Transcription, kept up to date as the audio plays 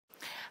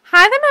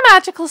Hi there, my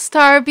magical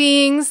star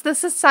beings.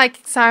 This is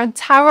Psychic Siren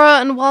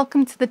Tarot, and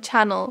welcome to the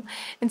channel.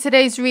 In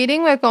today's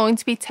reading, we're going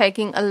to be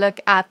taking a look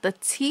at the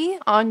tea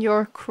on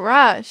your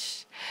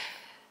crush.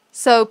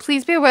 So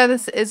please be aware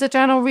this is a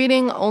general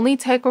reading. Only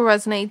take what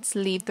resonates,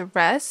 leave the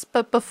rest.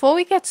 But before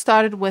we get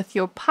started with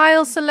your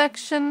pile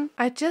selection,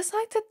 I'd just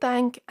like to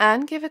thank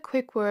and give a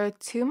quick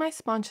word to my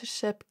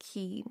sponsorship,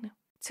 Keen.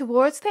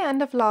 Towards the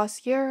end of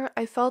last year,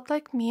 I felt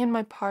like me and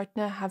my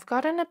partner have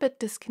gotten a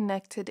bit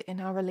disconnected in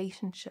our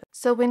relationship.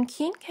 So when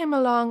Keen came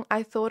along,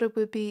 I thought it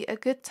would be a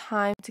good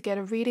time to get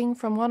a reading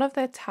from one of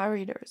their tarot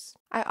readers.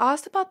 I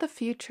asked about the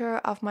future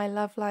of my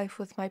love life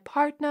with my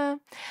partner,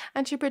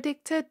 and she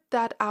predicted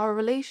that our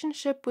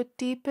relationship would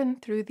deepen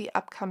through the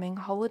upcoming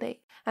holiday.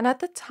 And at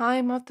the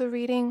time of the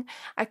reading,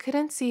 I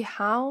couldn't see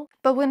how,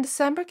 but when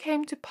December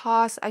came to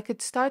pass, I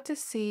could start to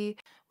see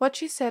what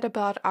she said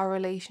about our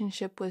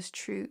relationship was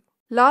true.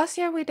 Last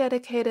year, we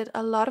dedicated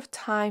a lot of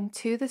time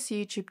to this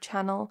YouTube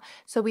channel,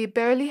 so we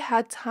barely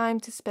had time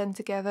to spend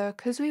together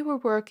because we were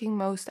working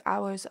most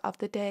hours of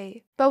the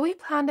day. But we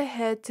planned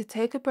ahead to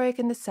take a break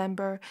in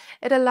December.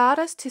 It allowed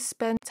us to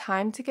spend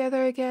time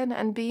together again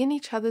and be in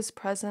each other's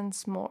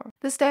presence more.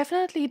 This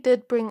definitely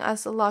did bring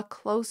us a lot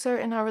closer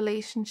in our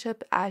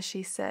relationship, as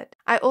she said.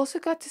 I also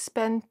got to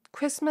spend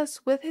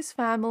Christmas with his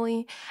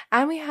family,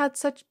 and we had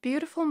such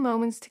beautiful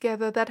moments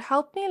together that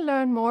helped me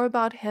learn more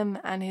about him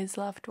and his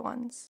loved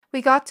ones.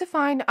 We got to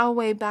find our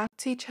way back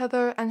to each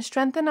other and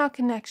strengthen our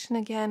connection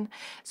again,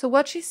 so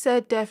what she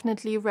said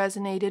definitely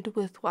resonated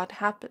with what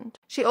happened.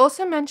 She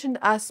also mentioned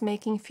us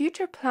making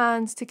future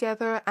plans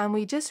together, and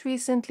we just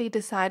recently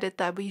decided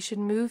that we should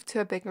move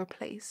to a bigger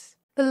place.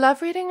 The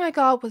love reading I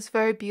got was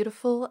very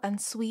beautiful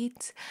and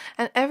sweet,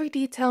 and every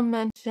detail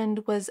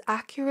mentioned was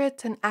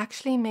accurate and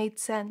actually made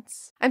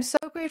sense. I'm so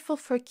grateful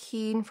for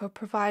Keen for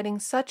providing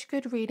such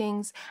good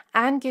readings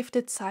and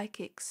gifted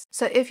psychics.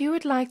 So if you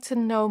would like to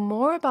know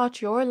more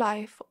about your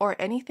life or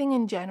anything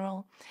in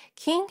general,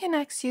 Keen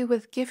connects you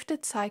with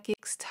gifted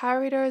psychics,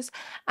 tarot readers,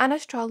 and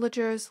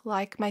astrologers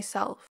like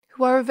myself,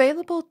 who are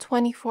available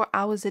 24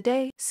 hours a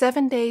day,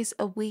 7 days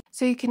a week,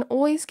 so you can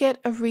always get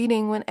a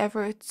reading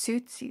whenever it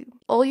suits you.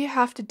 All you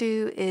have to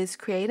do is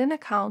create an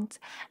account,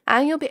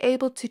 and you'll be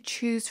able to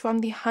choose from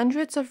the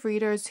hundreds of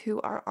readers who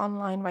are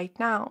online right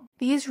now.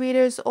 These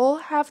readers all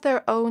have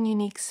their own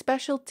unique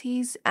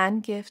specialties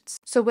and gifts,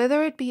 so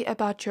whether it be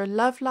about your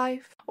love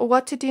life, or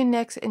what to do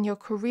next in your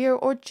career,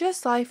 or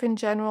just life in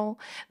general,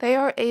 they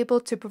are able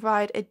to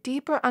provide a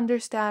deeper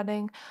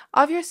understanding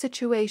of your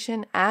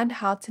situation and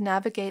how to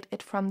navigate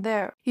it from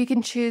there. You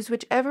can choose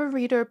whichever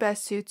reader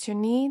best suits your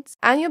needs,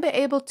 and you'll be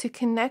able to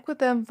connect with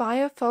them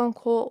via phone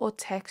call or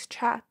text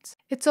chat.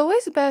 It's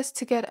always best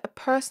to get a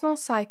personal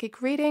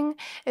psychic reading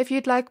if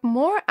you'd like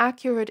more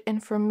accurate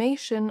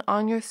information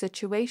on your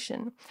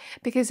situation,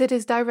 because it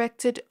is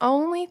directed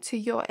only to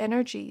your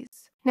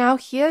energies. Now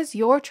here's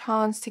your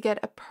chance to get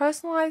a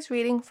personalized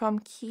reading from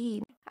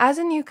Keen. As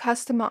a new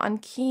customer on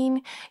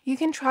Keen, you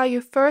can try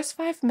your first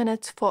 5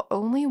 minutes for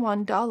only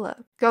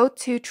 $1. Go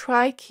to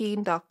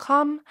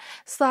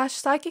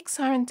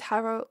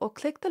trykeen.com/psychicsirenttarot or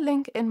click the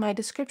link in my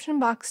description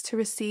box to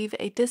receive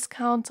a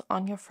discount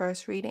on your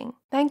first reading.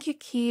 Thank you,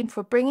 Keen,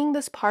 for bringing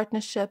this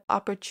partnership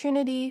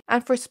opportunity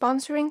and for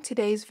sponsoring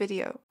today's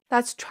video.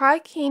 That's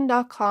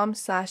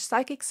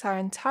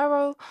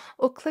trykeen.com/psychicsirenttarot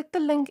or click the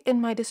link in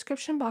my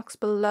description box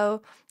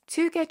below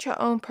to get your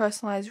own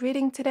personalized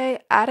reading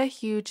today at a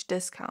huge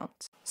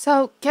discount.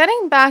 So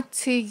getting back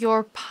to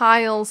your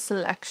pile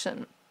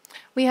selection,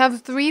 we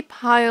have 3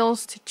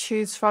 piles to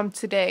choose from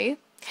today.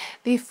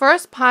 The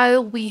first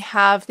pile, we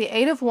have the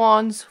 8 of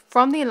Wands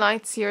from the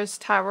Light Seers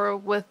Tarot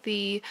with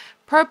the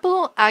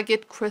purple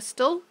agate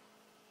crystal.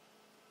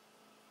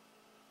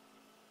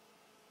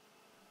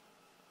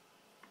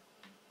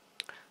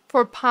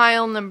 For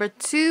pile number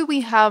 2, we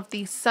have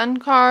the Sun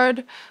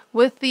card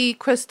with the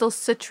crystal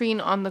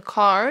citrine on the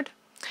card.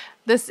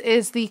 This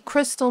is the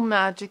Crystal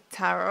Magic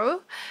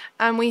Tarot.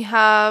 And we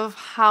have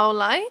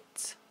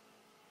Howlite.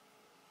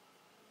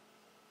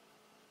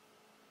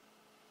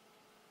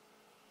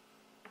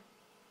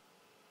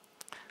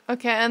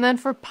 Okay, and then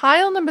for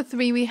pile number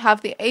 3, we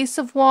have the Ace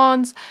of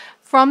Wands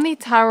from the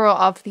Tarot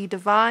of the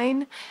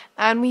Divine.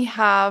 And we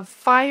have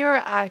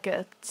Fire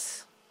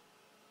Agate.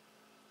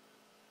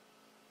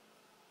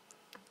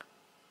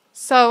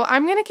 So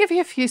I'm going to give you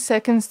a few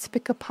seconds to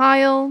pick a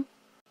pile.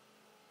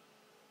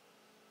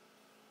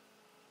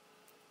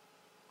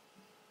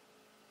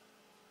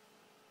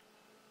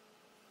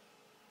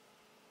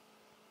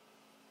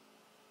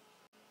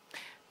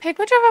 Pick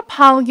whichever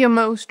pile you're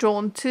most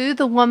drawn to,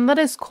 the one that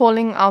is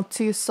calling out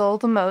to your soul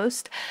the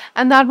most,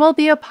 and that will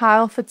be a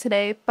pile for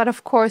today. But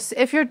of course,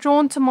 if you're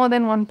drawn to more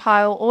than one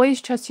pile, always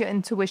trust your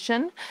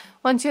intuition.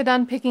 Once you're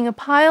done picking a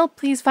pile,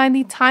 please find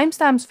the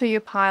timestamps for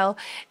your pile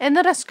in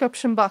the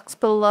description box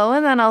below,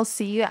 and then I'll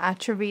see you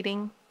at your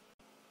reading.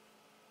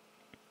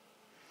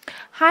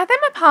 Hi there,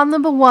 my pile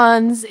number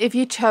ones. If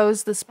you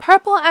chose this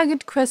purple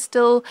agate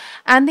crystal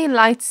and the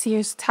light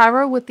Seers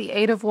tarot with the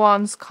Eight of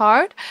Wands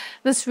card,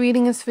 this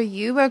reading is for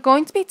you. We're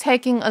going to be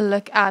taking a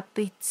look at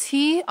the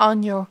tea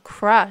on your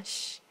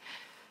crush.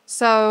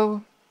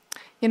 So,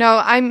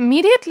 I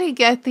immediately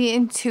get the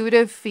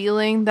intuitive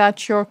feeling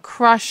that your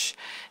crush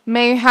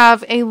may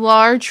have a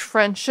large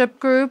friendship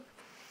group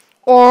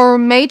or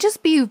may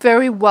just be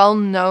very well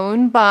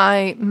known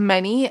by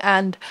many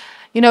and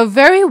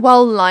very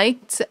well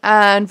liked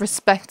and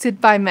respected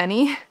by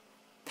many.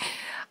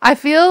 I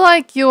feel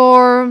like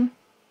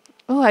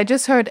I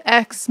just heard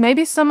ex.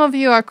 Maybe some of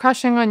you are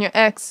crushing on your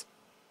ex.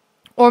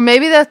 Or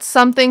maybe that's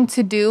something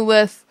to do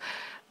with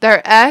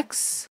their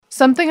ex.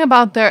 Something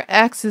about their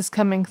ex is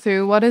coming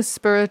through. What is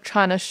Spirit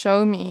trying to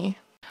show me?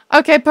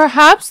 Okay,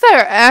 perhaps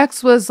their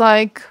ex was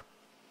like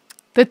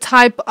the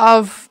type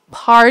of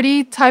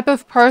party type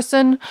of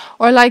person,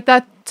 or like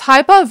that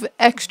type of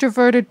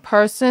extroverted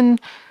person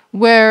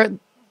where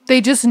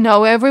they just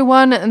know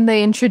everyone and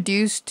they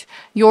introduced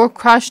your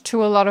crush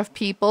to a lot of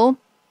people.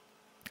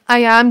 I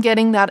am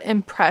getting that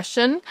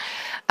impression.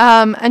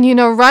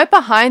 And right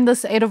behind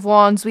this Eight of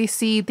Wands, we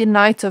see the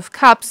Knight of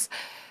Cups.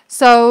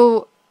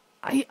 So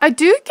I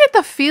do get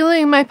the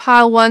feeling, my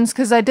pile ones,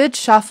 because I did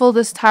shuffle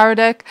this tarot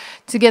deck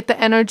to get the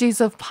energies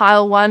of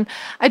pile one.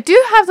 I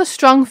do have the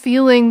strong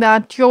feeling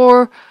that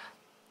your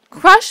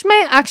crush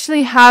may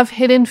actually have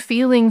hidden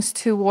feelings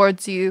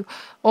towards you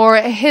or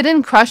a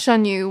hidden crush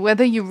on you,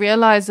 whether you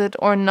realize it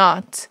or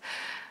not.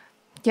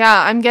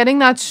 Yeah, I'm getting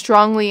that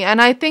strongly.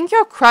 And I think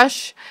your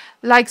crush,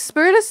 like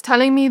Spirit is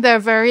telling me, they're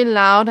very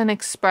loud and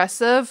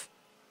expressive.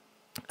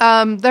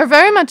 They're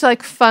very much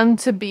like fun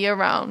to be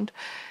around.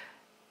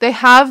 They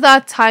have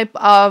that type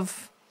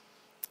of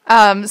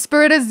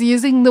Spirit is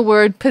using the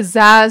word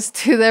pizzazz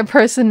to their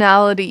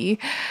personality,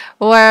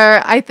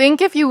 where I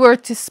think if you were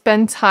to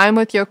spend time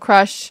with your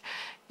crush,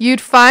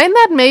 you'd find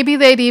that maybe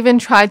they'd even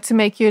try to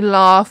make you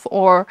laugh,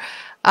 or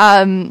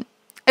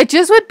it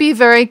just would be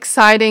very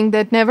exciting.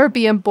 They'd never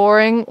be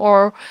boring,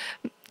 or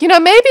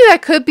maybe there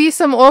could be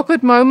some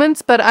awkward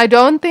moments, but I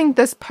don't think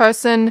this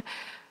person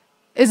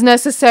is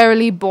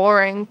necessarily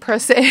boring per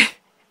se.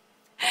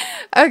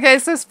 Okay,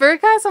 so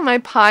Spirit guys on my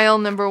pile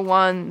number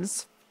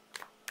ones.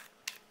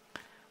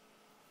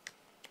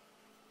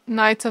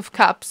 Knight of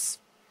Cups.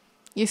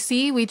 You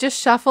see, we just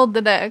shuffled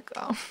the deck.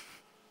 Oh.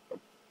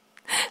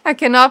 I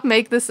cannot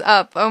make this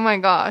up. Oh my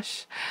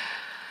gosh.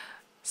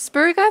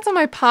 Spirit guides on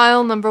my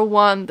pile number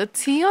one. The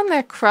tea on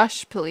their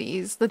crush,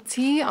 please. The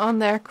tea on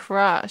their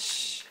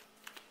crush.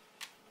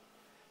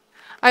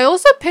 I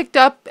also picked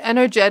up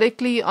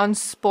energetically on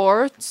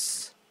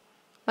sports.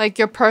 Like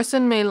your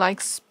person may like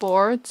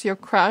sports, your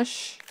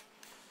crush.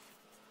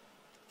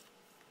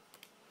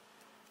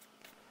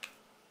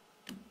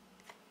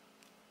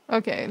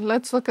 Okay,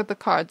 let's look at the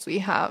cards we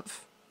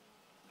have.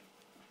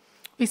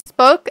 We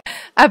spoke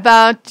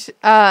about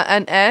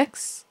an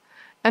ex,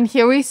 and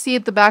here we see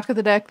at the back of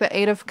the deck the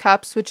Eight of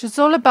Cups, which is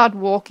all about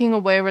walking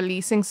away,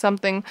 releasing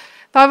something.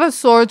 Five of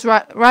Swords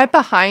right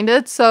behind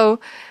it.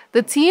 So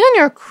the tea on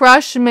your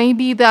crush may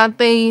be that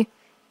they,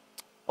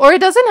 or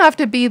it doesn't have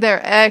to be their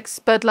ex,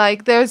 but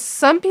like there's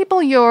some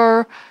people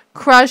your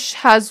crush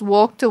has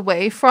walked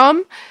away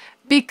from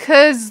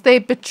because they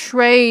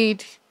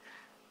betrayed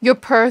your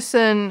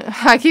person.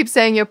 I keep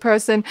saying your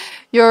person,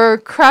 your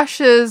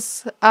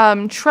crush's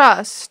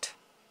trust.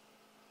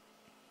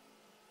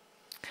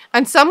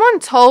 And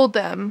someone told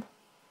them,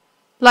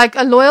 like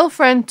a loyal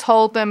friend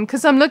told them,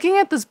 because I'm looking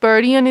at this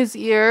birdie in his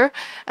ear,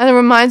 and it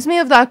reminds me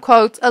of that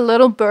quote, "A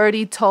little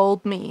birdie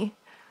told me."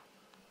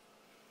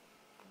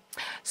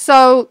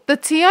 So the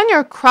tea on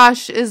your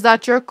crush is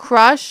that your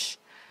crush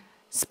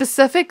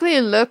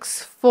specifically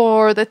looks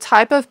for the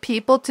type of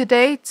people to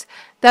date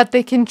that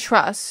they can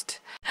trust.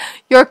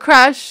 Your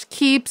crush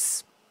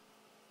keeps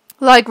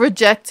like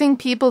rejecting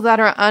people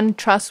that are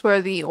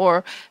untrustworthy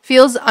or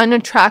feels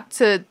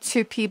unattracted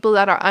to people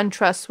that are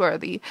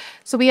untrustworthy.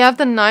 So we have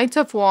the Knight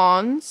of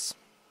Wands.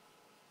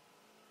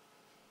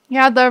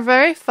 Yeah, they're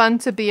very fun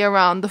to be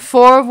around. The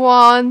Four of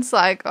Wands,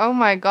 like, oh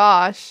my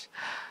gosh.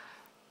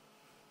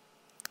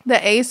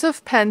 The Ace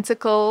of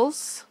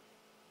Pentacles.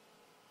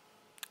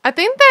 I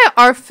think they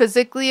are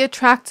physically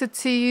attracted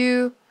to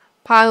you,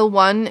 pile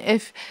one,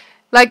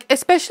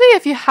 especially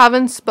if you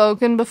haven't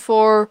spoken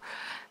before.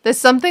 There's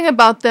something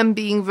about them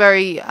being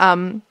very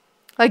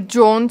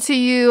drawn to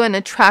you and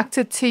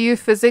attracted to you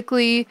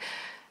physically.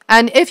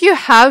 And if you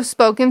have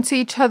spoken to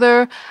each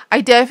other,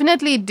 I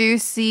definitely do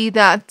see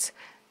that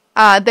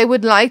they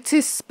would like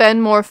to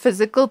spend more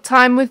physical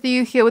time with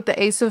you here with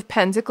the Ace of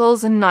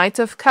Pentacles and Knight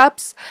of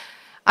Cups.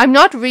 I'm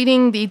not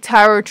reading the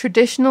tarot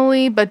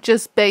traditionally, but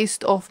just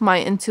based off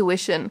my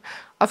intuition.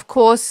 Of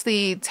course,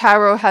 the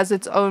tarot has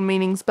its own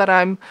meanings, but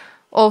I'm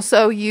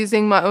also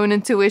using my own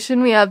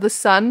intuition. We have the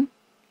Sun,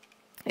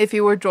 if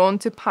you were drawn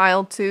to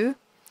pile two.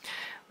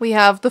 We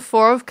have the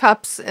Four of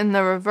Cups in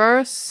the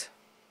reverse.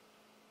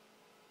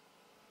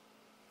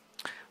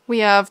 We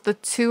have the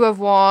Two of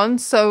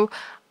Wands. So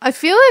I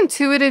feel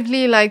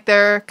intuitively like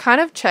they're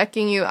kind of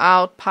checking you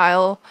out,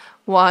 pile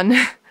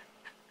one.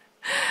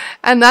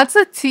 And that's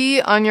a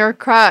T on your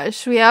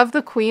crush. We have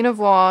the Queen of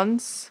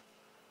Wands.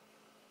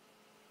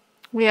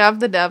 We have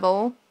the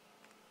Devil.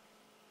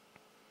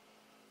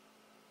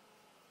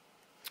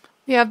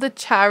 We have the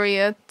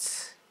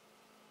Chariot.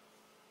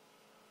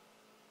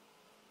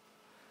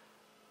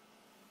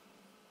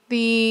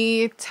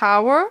 The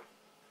Tower.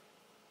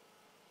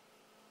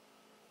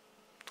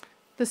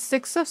 The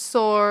Six of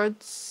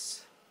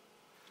Swords.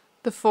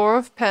 The Four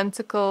of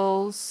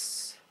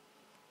Pentacles.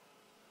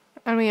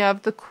 And we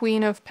have the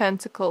Queen of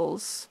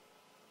Pentacles.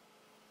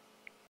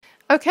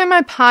 Okay,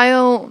 my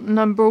pile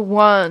number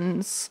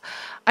ones.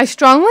 I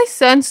strongly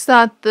sense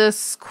that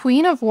this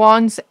Queen of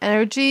Wands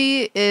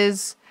energy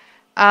is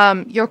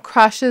your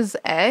crush's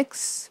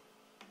ex.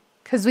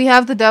 Because we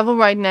have the Devil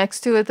right next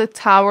to it, the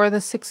Tower,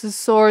 the Six of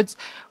Swords,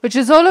 which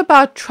is all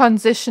about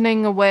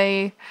transitioning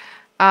away,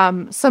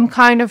 some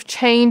kind of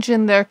change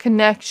in their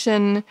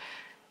connection,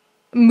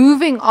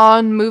 moving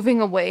on, moving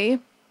away.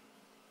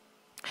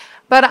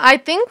 But I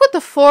think with the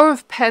Four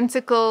of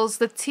Pentacles,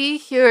 the T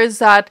here is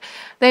that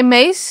they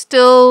may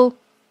still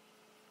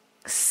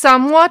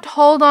somewhat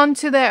hold on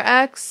to their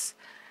ex,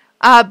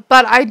 but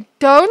I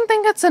don't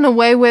think it's in a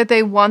way where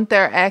they want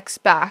their ex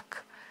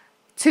back,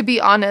 to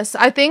be honest.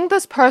 I think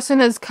this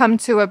person has come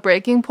to a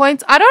breaking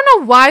point. I don't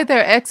know why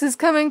their ex is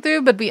coming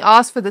through, but we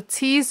asked for the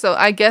T, so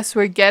I guess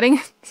we're getting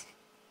it.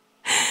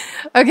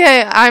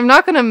 Okay, I'm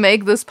not going to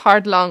make this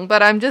part long,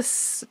 but I'm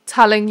just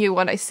telling you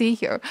what I see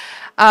here.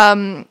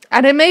 And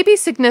it may be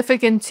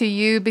significant to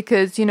you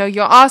because, you know,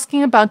 you're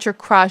asking about your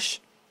crush.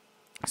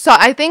 So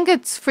I think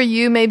it's for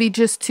you maybe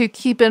just to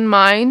keep in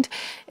mind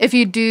if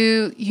you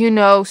do, you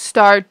know,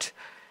 start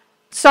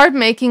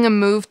making a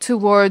move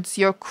towards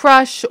your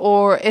crush,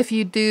 or if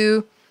you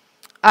do,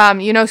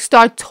 you know,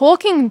 start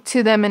talking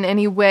to them in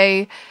any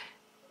way.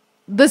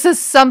 This is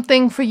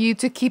something for you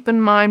to keep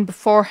in mind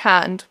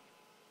beforehand.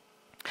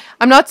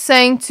 I'm not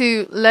saying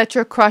to let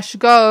your crush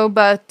go,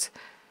 but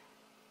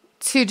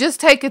to just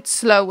take it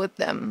slow with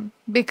them,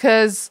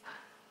 because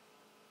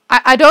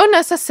I don't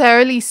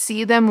necessarily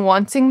see them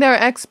wanting their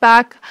ex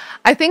back.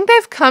 I think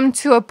they've come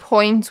to a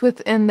point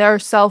within their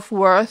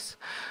self-worth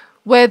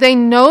where they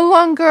no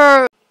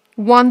longer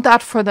want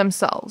that for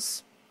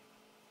themselves.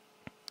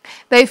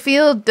 They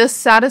feel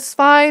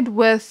dissatisfied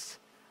with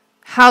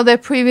how their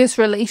previous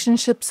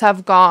relationships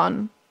have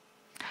gone.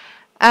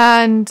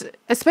 And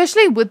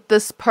especially with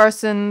this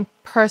person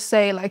per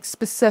se, like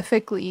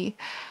specifically.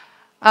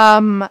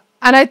 And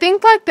I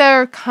think like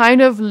they're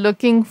kind of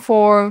looking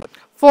for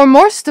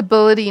more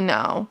stability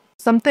now.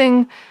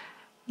 Something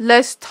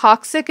less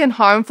toxic and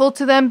harmful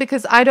to them,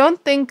 because I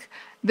don't think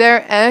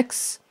their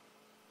ex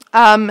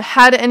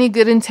had any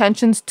good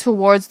intentions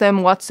towards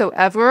them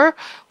whatsoever.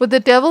 With the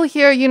Devil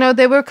here, you know,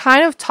 they were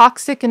kind of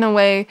toxic in a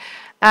way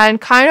and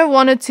kind of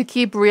wanted to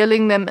keep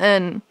reeling them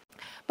in.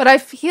 But I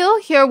feel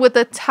here with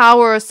the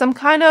Tower, some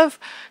kind of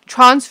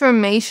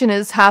transformation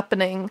is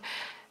happening.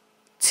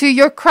 To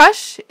your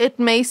crush, it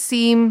may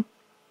seem,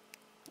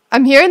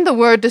 I'm hearing the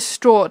word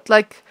distraught,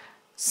 like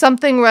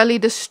something really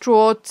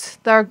distraught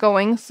they're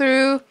going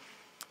through.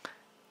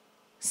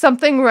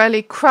 Something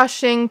really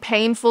crushing,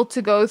 painful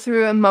to go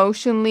through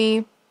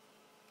emotionally.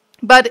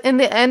 But in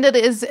the end, it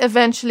is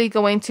eventually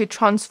going to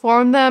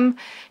transform them,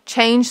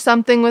 change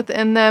something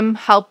within them,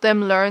 help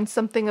them learn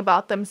something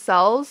about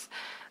themselves.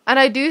 And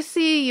I do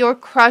see your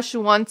crush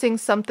wanting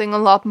something a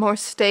lot more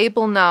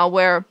stable now,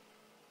 where,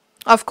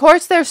 of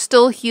course, they're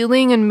still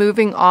healing and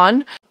moving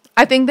on.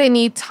 I think they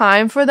need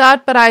time for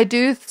that, but I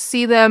do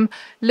see them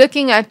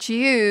looking at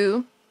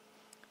you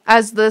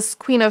as this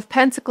Queen of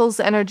Pentacles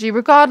energy,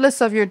 regardless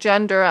of your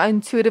gender. I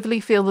intuitively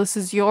feel this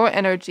is your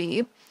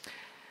energy,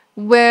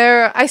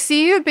 where I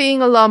see you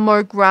being a lot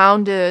more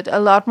grounded, a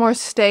lot more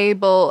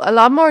stable, a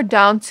lot more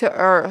down to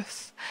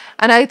earth.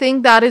 And I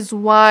think that is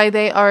why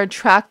they are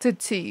attracted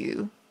to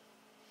you.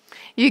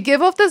 You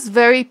give off this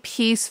very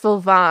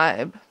peaceful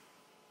vibe.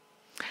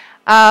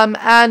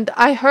 And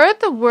I heard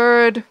the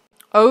word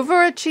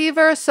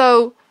overachiever,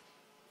 so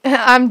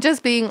I'm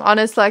just being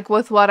honest, like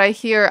with what I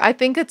hear. I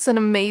think it's an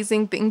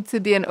amazing thing to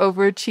be an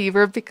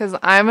overachiever because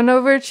I'm an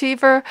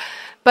overachiever,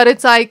 but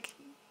it's like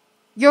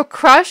your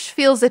crush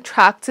feels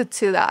attracted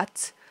to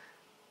that.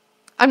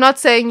 I'm not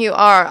saying you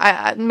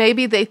are.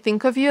 Maybe they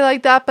think of you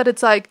like that, but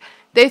it's like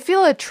they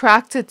feel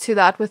attracted to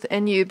that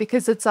within you,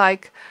 because it's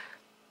like,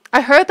 I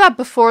heard that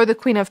before the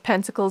Queen of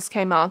Pentacles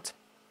came out.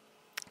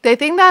 They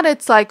think that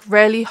it's like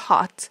really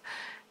hot.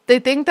 They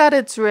think that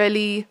it's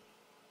really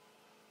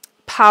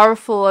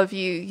powerful of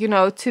you, you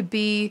know, to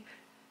be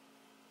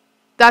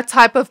that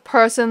type of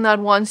person that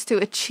wants to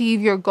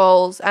achieve your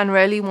goals and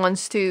really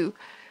wants to,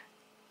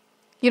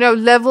 you know,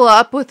 level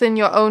up within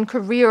your own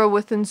career or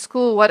within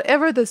school,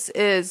 whatever this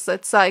is.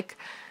 It's like,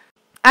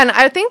 and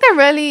I think they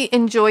really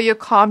enjoy your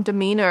calm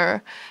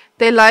demeanor.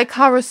 They like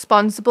how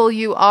responsible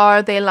you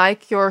are. They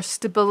like your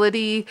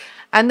stability.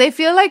 And they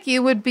feel like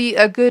you would be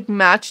a good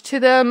match to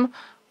them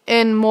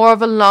in more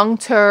of a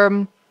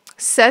long-term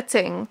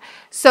setting.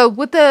 So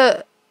with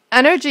the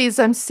energies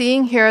I'm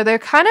seeing here, they're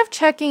kind of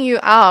checking you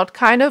out.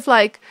 Kind of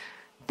like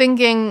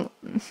thinking,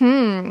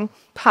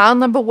 pile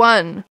number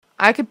one,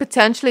 I could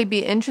potentially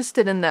be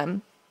interested in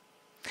them.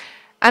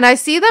 And I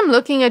see them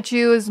looking at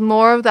you as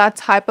more of that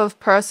type of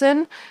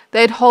person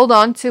they'd hold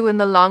on to in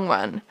the long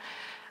run.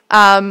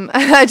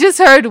 I just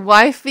heard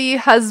wifey,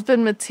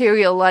 husband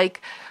material. Like,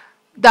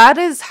 that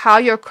is how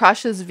your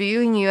crush is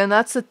viewing you. And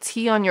that's a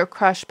T on your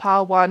crush,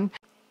 pile one.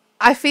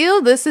 I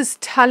feel this is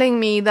telling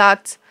me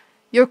that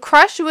your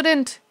crush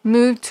wouldn't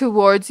move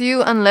towards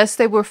you unless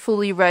they were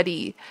fully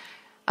ready.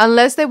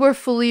 Unless they were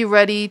fully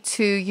ready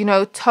to, you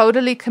know,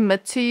 totally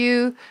commit to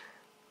you,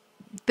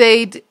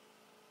 they'd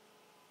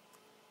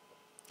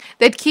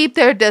keep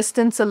their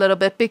distance a little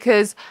bit,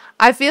 because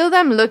I feel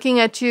them looking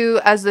at you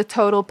as the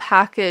total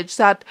package.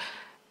 That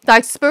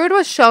like Spirit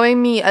was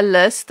showing me a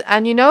list,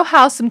 and you know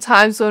how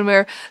sometimes when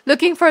we're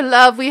looking for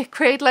love, we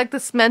create like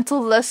this mental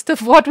list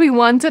of what we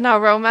want in our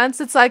romance.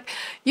 It's like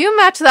you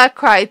match that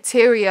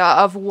criteria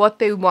of what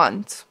they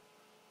want.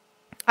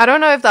 I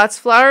don't know if that's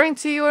flattering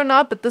to you or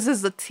not, but this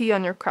is the T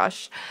on your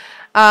crush.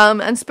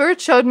 And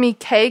Spirit showed me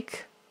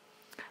cake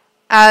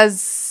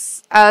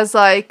as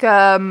like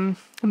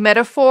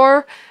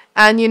metaphor.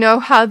 And you know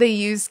how they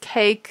use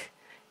cake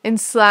in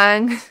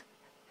slang.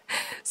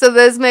 So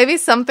there's maybe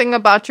something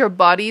about your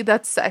body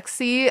that's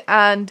sexy.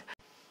 And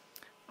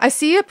I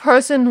see a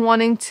person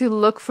wanting to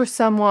look for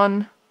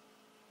someone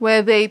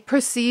where they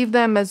perceive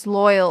them as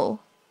loyal.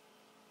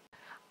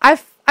 I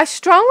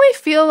strongly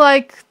feel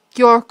like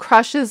your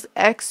crush's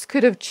ex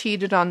could have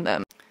cheated on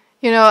them.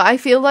 You know, I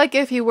feel like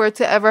if you were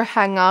to ever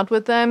hang out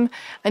with them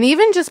and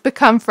even just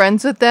become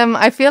friends with them,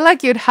 I feel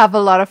like you'd have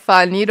a lot of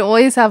fun. You'd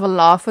always have a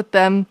laugh with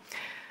them.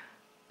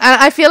 And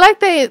I feel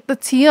like the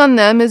T on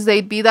them is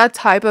they'd be that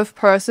type of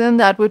person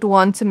that would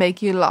want to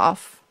make you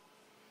laugh.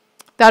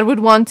 That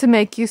would want to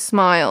make you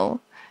smile,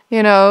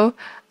 you know.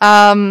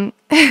 Maybe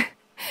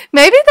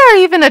they're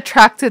even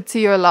attracted to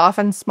your laugh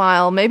and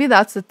smile. Maybe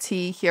that's a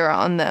T here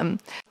on them.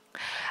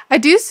 I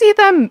do see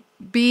them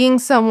being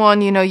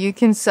someone, you know, you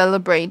can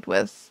celebrate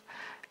with.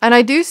 And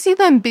I do see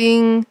them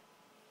being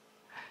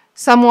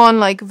someone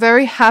like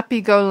very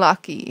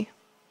happy-go-lucky.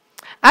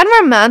 And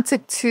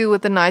romantic too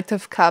with the Knight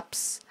of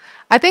Cups.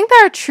 I think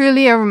they're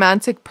truly a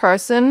romantic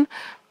person,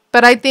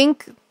 but I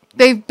think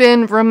they've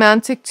been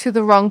romantic to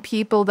the wrong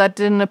people that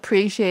didn't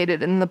appreciate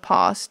it in the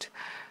past.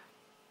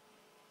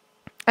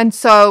 And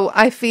so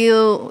I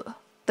feel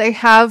they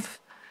have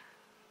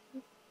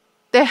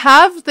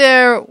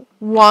their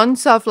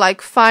wants of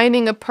like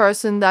finding a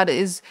person that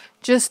is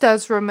just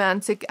as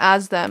romantic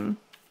as them.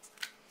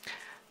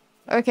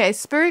 Okay,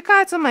 spirit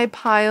guides on my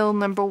pile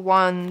number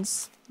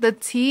ones. The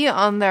T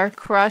on their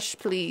crush,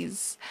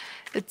 please.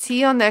 The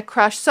T on their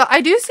crush. So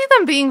I do see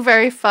them being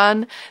very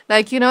fun.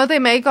 Like, you know, they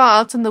may go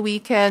out on the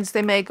weekends.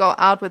 They may go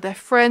out with their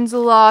friends a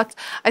lot.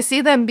 I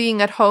see them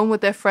being at home with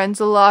their friends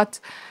a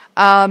lot.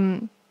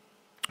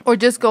 Or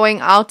just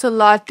going out a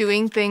lot,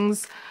 doing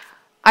things.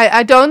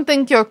 I don't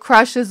think your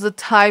crush is the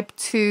type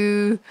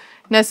to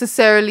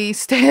necessarily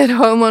stay at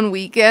home on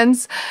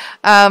weekends.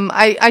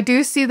 I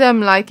do see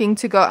them liking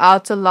to go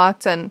out a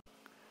lot, and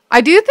I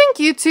do think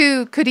you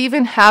two could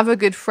even have a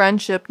good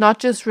friendship, not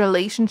just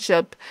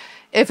relationship,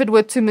 if it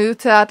were to move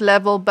to that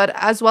level, but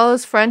as well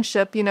as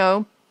friendship, you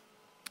know.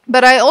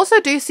 But I also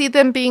do see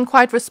them being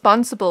quite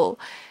responsible.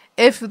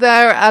 If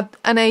they're at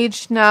an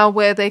age now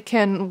where they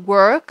can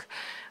work,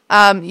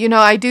 you know,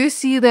 I do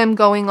see them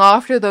going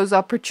after those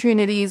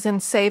opportunities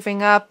and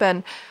saving up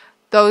and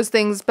those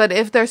things. But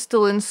if they're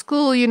still in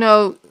school, you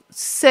know,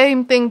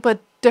 same thing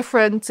but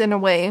different in a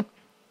way.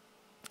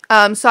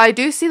 So I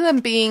do see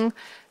them being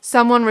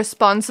someone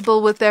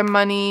responsible with their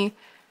money.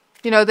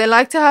 You know, they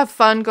like to have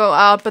fun, go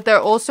out, but they're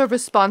also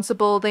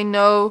responsible. They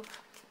know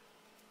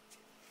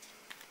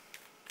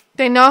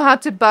how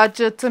to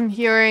budget, I'm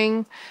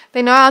hearing.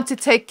 They know how to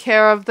take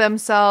care of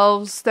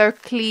themselves. They're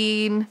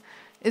clean,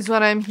 is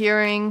what I'm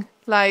hearing.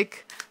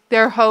 Like,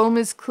 their home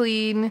is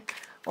clean,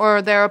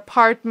 or their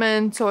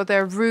apartment, or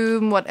their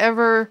room,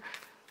 whatever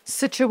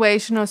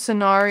situation or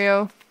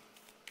scenario.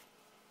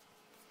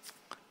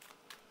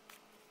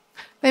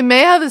 They may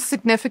have a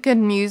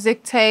significant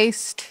music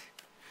taste.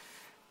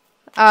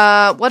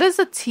 What is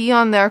the T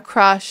on their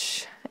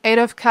crush? 8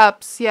 of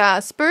Cups. Yeah,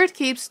 Spirit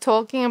keeps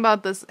talking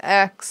about this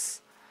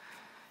X.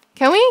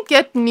 Can we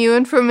get new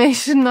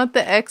information, not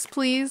the X,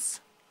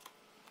 please?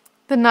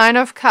 The 9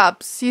 of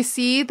Cups. You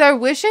see, they're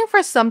wishing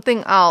for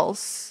something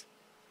else.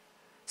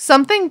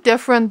 Something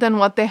different than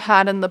what they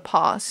had in the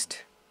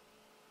past.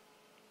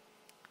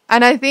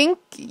 And I think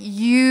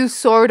you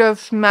sort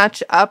of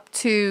match up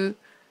to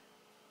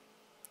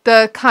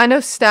the kind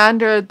of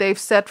standard they've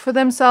set for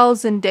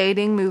themselves in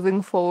dating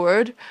moving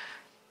forward.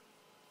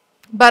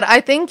 But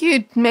I think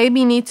you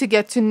maybe need to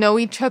get to know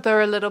each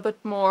other a little bit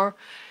more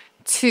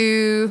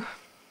to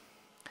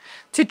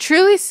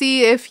truly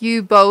see if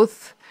you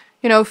both,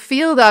 you know,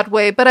 feel that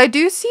way. But I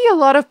do see a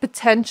lot of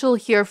potential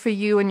here for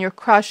you and your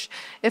crush,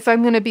 if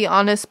I'm going to be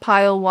honest,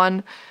 pile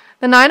one.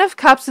 The 9 of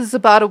Cups is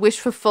about a wish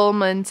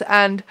fulfillment,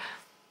 and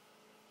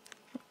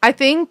I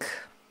think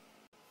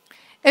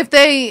if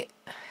they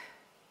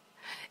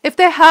If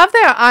they have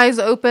their eyes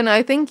open,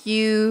 I think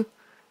you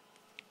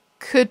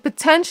could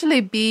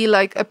potentially be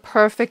like a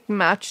perfect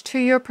match to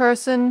your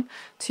person,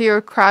 to your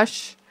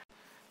crush.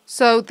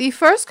 So the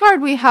first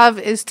card we have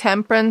is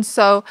Temperance.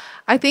 So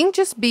I think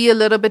just be a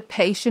little bit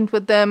patient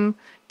with them.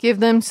 Give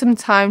them some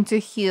time to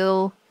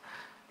heal.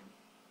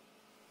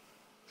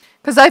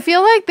 Because I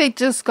feel like they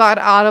just got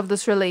out of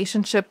this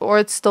relationship, or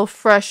it's still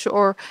fresh,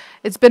 or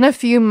it's been a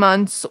few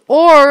months,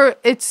 or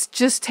it's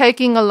just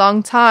taking a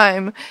long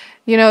time.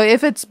 You know,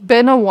 if it's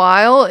been a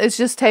while, it's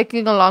just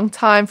taking a long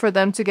time for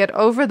them to get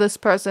over this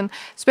person,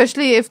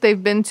 especially if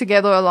they've been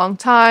together a long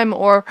time,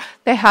 or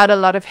they had a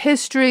lot of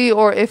history,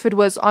 or if it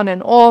was on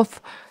and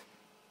off,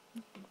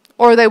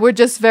 or they were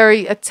just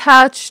very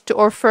attached,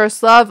 or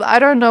first love. I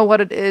don't know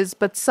what it is,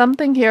 but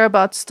something here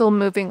about still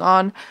moving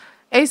on.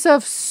 Ace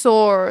of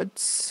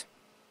Swords.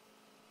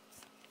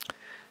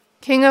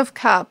 King of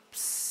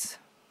Cups.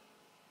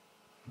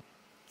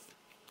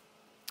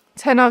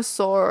 Ten of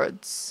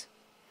Swords.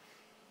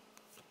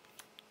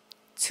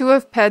 Two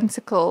of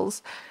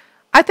Pentacles.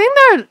 I think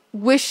they're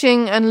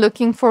wishing and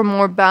looking for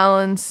more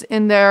balance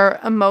in their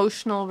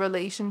emotional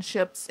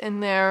relationships, in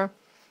their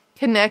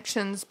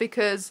connections,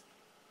 because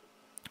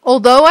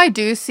although I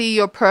do see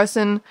your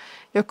person,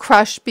 your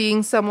crush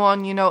being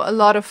someone, you know, a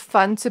lot of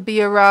fun to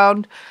be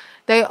around,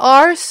 they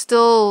are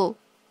still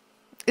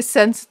a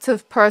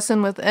sensitive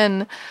person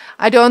within.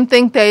 I don't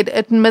think they'd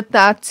admit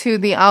that to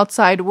the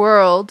outside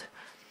world.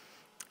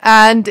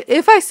 And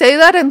if I say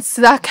that and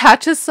that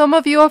catches some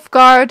of you off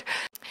guard,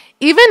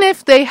 even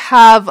if they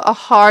have a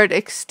hard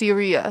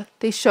exterior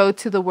they show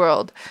to the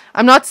world,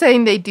 I'm not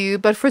saying they do,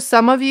 but for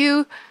some of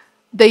you,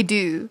 they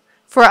do.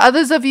 For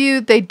others of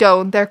you, they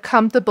don't. They're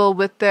comfortable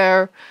with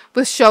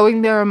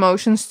showing their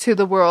emotions to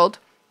the world.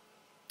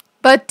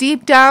 But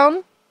deep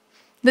down,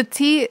 the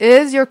tea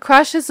is your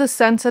crush is a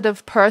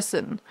sensitive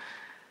person.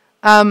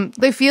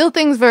 They feel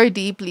things very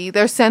deeply.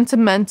 They're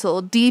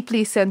sentimental,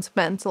 deeply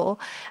sentimental.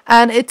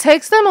 And it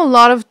takes them a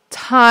lot of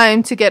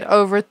time to get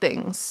over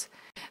things.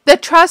 Their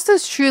trust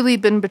has truly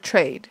been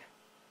betrayed.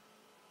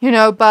 You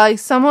know, by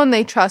someone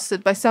they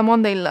trusted, by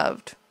someone they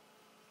loved.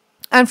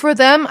 And for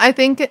them, I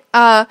think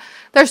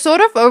they're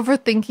sort of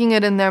overthinking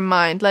it in their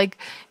mind. Like,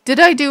 did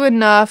I do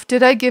enough?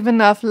 Did I give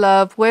enough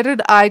love? Where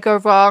did I go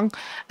wrong?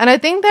 And I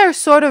think they're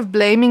sort of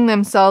blaming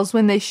themselves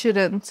when they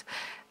shouldn't.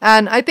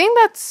 And I think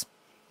that's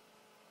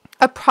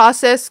a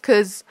process,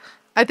 because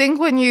I think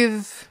when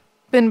you've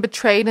been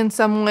betrayed in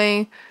some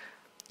way,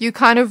 you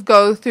kind of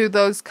go through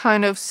those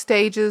kind of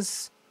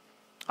stages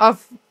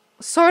of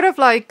sort of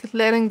like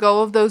letting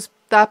go of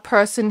that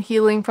person,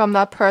 healing from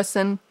that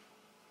person.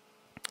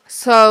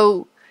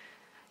 So,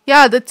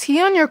 yeah, the tea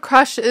on your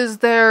crush is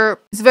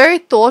very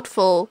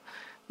thoughtful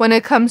when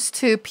it comes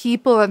to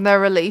people and their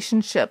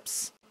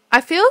relationships.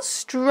 I feel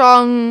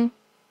strong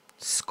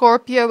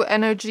Scorpio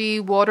energy,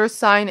 water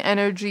sign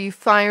energy,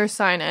 fire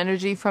sign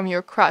energy from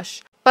your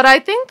crush. But I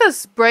think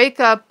this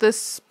breakup,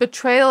 this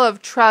betrayal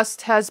of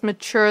trust has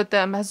matured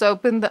them, has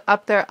opened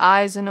up their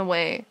eyes in a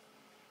way,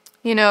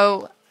 you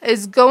know,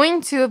 is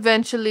going to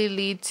eventually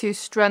lead to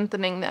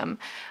strengthening them.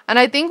 And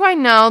I think right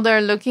now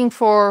they're looking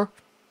for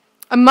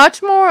a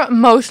much more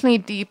emotionally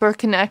deeper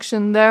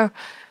connection. They're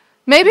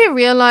maybe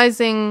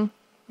realizing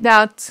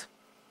that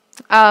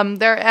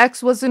their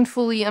ex wasn't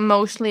fully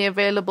emotionally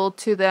available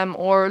to them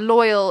or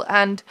loyal,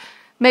 and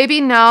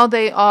maybe now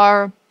they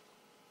are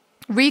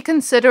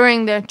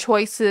reconsidering their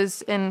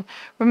choices in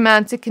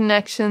romantic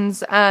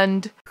connections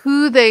and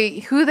who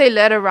they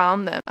let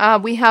around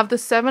them. We have the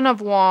Seven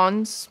of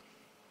Wands.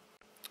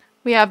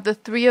 We have the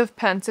Three of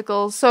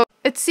Pentacles. So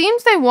it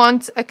seems they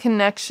want a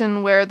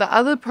connection where the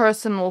other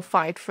person will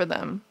fight for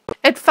them.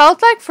 It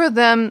felt like for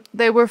them,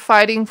 they were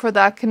fighting for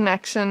that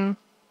connection,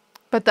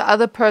 but the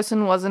other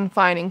person wasn't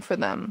fighting for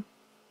them.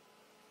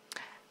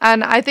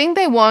 And I think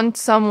they want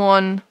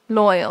someone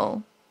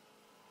loyal.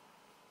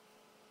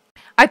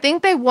 I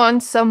think they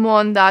want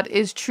someone that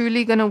is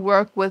truly going to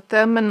work with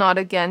them and not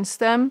against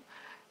them.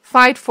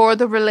 Fight for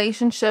the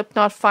relationship,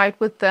 not fight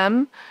with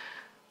them.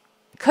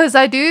 Because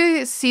I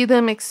do see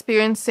them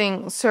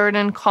experiencing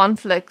certain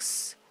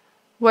conflicts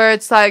where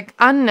it's like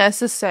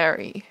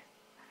unnecessary.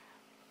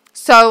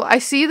 So I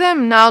see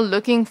them now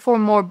looking for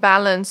more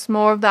balance,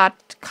 more of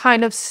that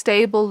kind of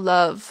stable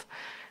love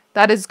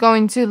that is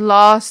going to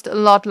last a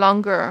lot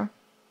longer.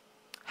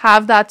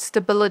 Have that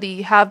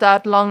stability, have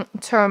that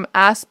long-term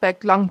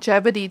aspect,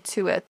 longevity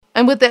to it.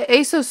 And with the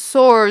Ace of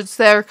Swords,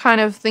 they're kind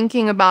of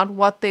thinking about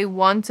what they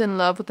want in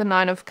love with the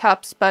Nine of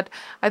Cups. But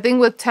I think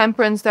with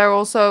Temperance, they're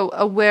also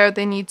aware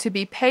they need to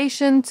be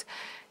patient,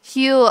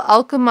 heal,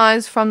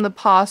 alchemize from the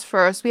past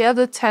first. We have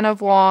the Ten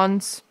of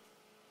Wands,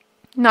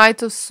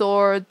 Knight of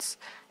Swords,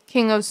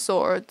 King of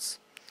Swords.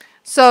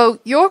 So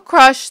your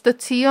crush, the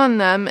tea on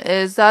them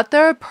is that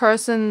they're a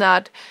person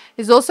that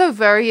is also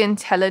very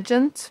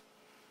intelligent.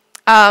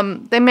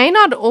 They may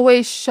not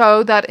always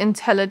show that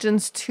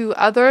intelligence to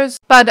others,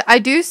 but I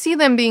do see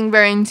them being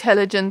very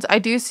intelligent. I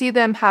do see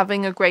them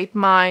having a great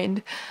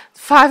mind.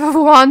 Five of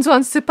Wands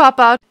wants to pop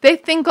out. They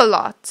think a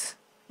lot.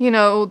 You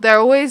know, they're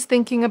always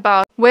thinking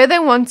about where they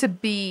want to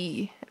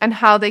be and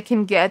how they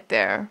can get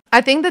there.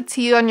 I think the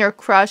T on your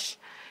crush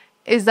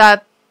is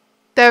that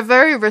they're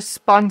very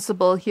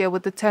responsible here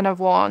with the Ten of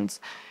Wands.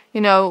 You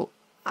know,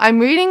 I'm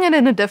reading it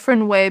in a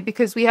different way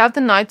because we have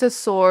the Knight of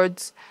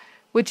Swords,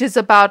 which is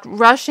about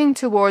rushing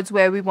towards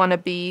where we want to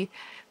be.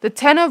 The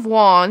Ten of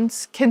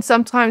Wands can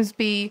sometimes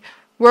be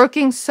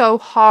working so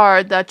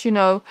hard that, you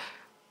know,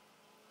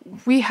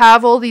 we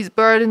have all these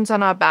burdens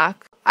on our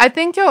back. I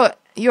think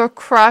your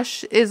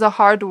crush is a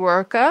hard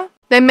worker.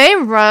 They may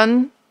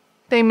run,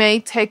 they may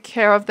take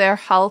care of their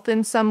health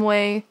in some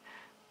way.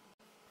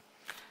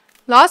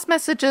 Last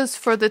messages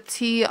for the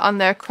T on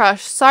their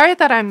crush. Sorry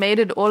that I made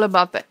it all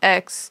about the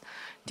X.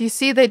 Do you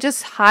see, they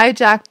just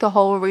hijacked the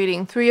whole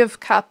reading. 3 of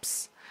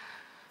Cups.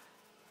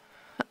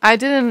 I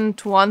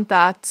didn't want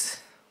that.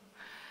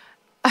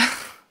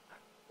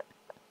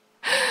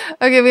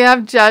 Okay, we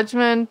have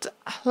Judgment.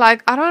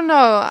 Like, I don't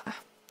know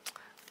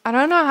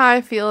how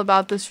I feel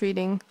about this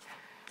reading.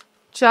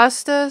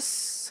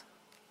 Justice.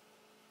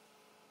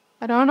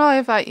 I don't know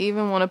if I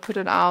even want to put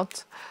it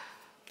out.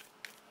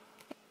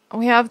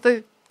 We have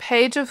the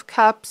Page of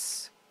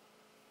Cups.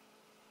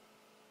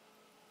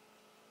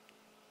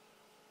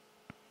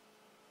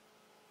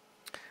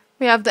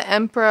 We have the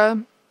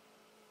Emperor.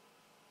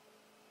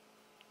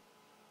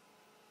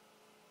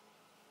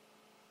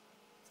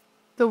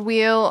 The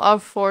Wheel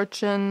of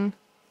Fortune.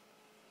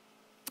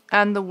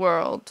 And the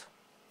World.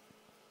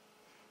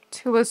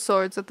 2 of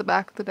Swords at the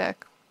back of the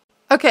deck.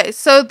 Okay,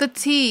 so the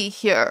T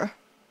here.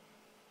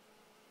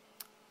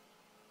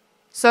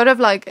 Sort of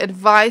like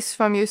advice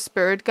from your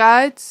spirit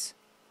guides.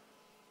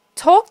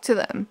 Talk to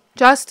them.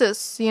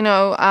 Justice, you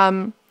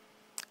know,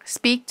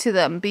 speak to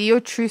them. Be your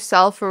true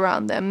self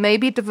around them.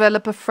 Maybe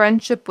develop a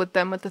friendship with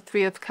them with the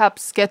 3 of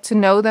Cups. Get to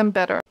know them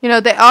better. You know,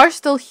 they are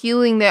still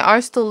healing. They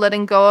are still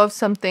letting go of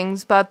some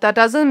things. But that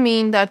doesn't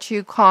mean that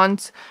you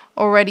can't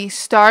already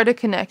start a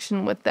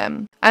connection with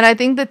them. And I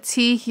think the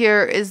T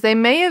here is they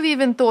may have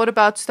even thought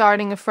about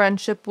starting a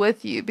friendship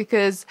with you.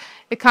 Because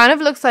it kind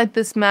of looks like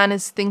this man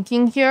is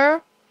thinking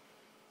here.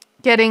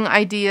 Getting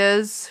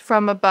ideas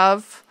from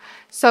above.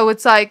 So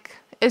it's like,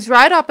 it's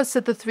right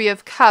opposite the 3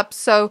 of Cups.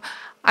 So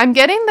I'm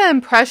getting the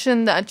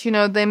impression that, you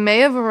know, they may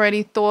have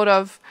already thought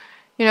of,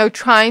 you know,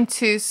 trying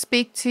to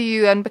speak to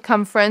you and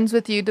become friends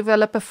with you,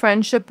 develop a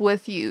friendship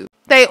with you.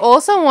 They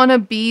also want to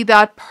be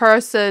that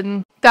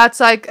person that's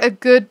like a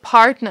good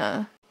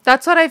partner.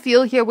 That's what I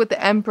feel here with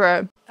the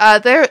Emperor.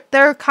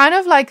 They're kind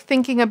of like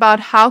thinking about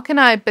how can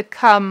I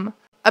become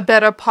a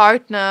better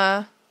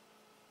partner.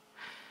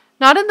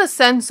 Not in the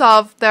sense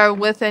of they're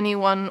with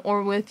anyone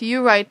or with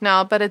you right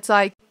now, but it's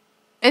like,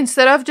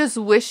 instead of just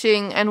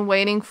wishing and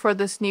waiting for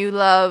this new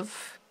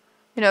love,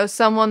 you know,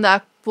 someone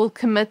that will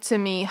commit to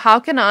me, how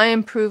can I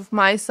improve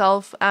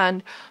myself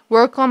and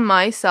work on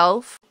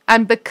myself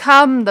and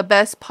become the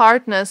best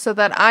partner so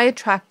that I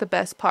attract the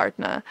best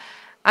partner?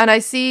 And I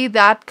see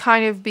that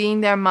kind of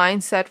being their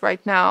mindset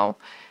right now.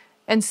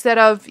 Instead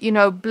of, you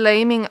know,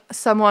 blaming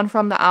someone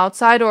from the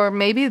outside, or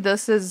maybe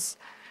this is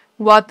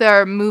what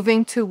they're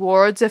moving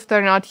towards if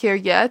they're not here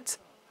yet.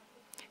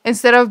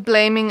 Instead of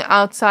blaming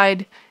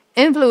outside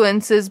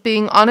influences,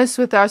 being honest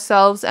with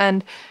ourselves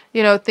and,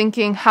 you know,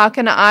 thinking, how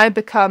can I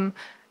become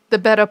the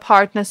better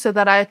partner so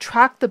that I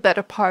attract the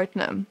better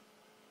partner?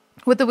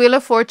 With the Wheel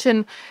of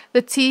Fortune,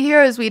 the T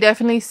here is we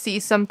definitely see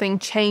something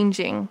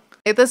changing.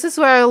 This is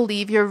where I'll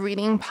leave your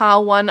reading,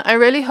 pile 1. I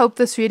really hope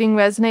this reading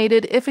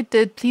resonated. If it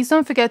did, please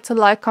don't forget to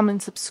like,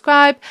 comment,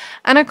 subscribe,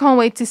 and I can't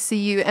wait to see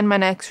you in my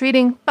next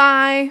reading.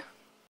 Bye!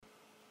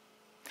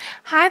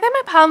 Hi there,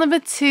 my pile number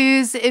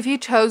 2s. If you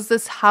chose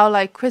this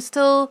Howlite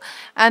crystal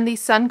and the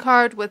Sun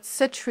card with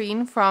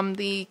Citrine from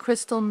the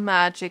Crystal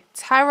Magic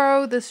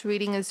Tarot, this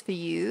reading is for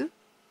you.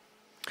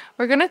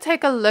 We're going to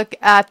take a look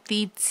at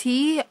the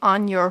T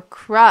on your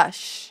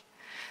crush.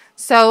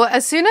 So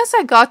as soon as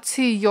I got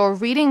to your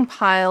reading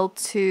pile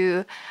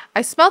 2,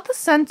 I smelled the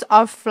scent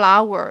of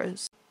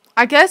flowers.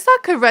 I guess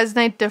that could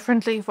resonate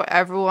differently for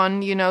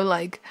everyone, you know,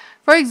 like,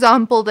 for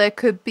example, there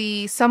could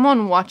be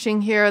someone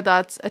watching here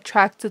that's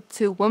attracted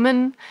to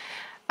women.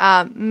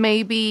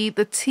 Maybe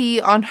the T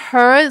on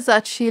her is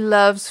that she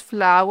loves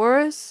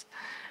flowers.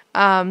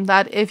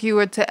 That if you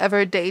were to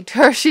ever date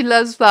her, she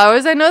loves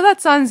flowers. I know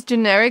that sounds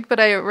generic, but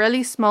I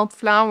really smelled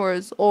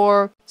flowers.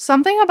 Or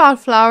something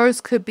about flowers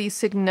could be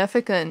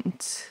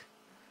significant.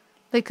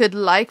 They could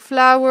like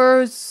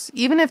flowers,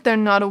 even if they're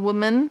not a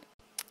woman.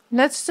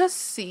 Let's just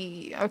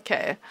see.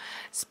 Okay.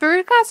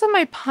 Spirit guides on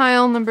my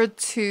pile number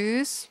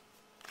 2s.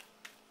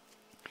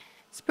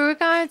 Spirit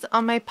guides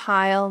on my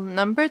pile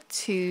number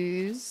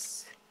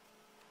 2s.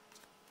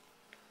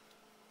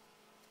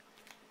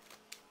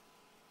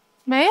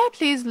 May I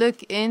please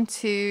look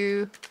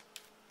into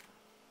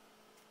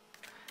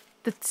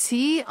the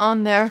T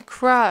on their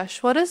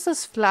crush? What is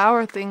this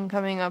flower thing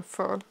coming up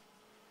for?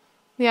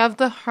 We have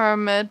the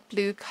Hermit,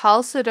 Blue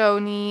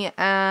Chalcedony,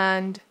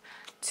 and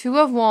 2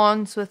 of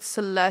Wands with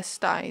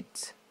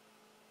Celestite.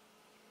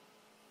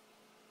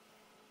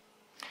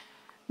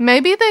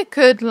 Maybe they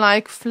could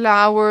like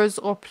flowers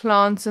or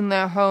plants in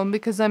their home,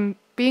 because I'm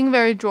being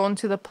very drawn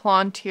to the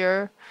plant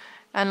here.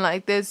 and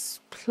like there's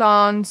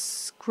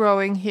plants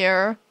growing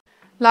here.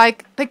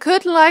 Like they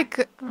could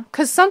like,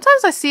 because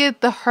sometimes I see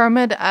it, the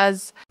hermit,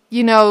 as,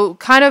 you know,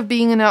 kind of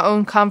being in their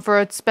own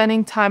comfort,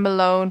 spending time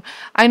alone.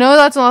 I know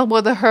that's not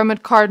what the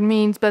hermit card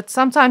means, but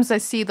sometimes I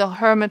see the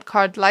hermit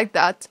card like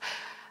that.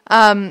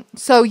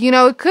 So, you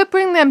know, it could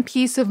bring them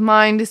peace of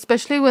mind,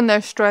 especially when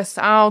they're stressed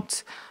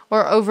out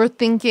or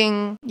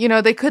overthinking. You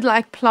know, they could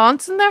like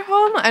plants in their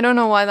home. I don't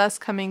know why that's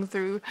coming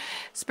through.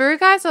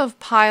 Spirit guides of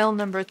pile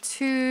number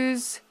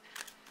 2s.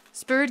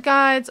 Spirit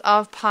guides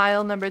of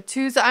pile number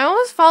 2s. I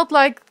almost felt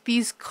like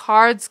these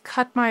cards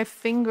cut my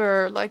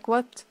finger. Like,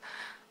 what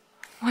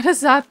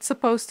is that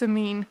supposed to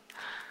mean?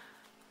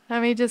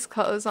 Let me just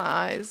close my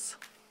eyes.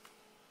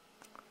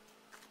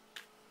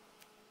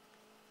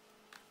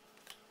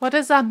 What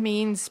does that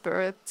mean,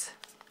 Spirit?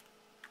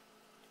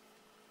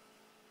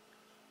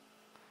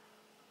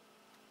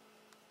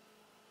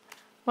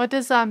 What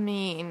does that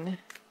mean?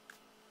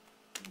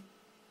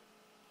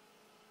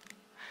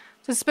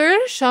 The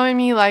Spirit is showing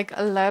me like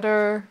a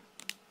letter.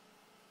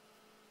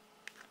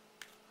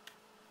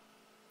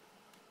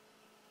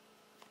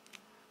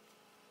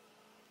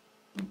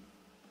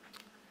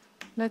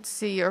 Let's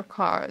see your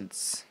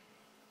cards.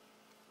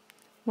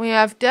 We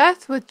have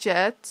Death with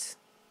Jet.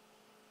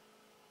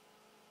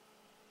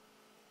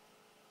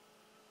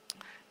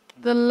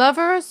 The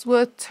Lovers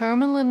with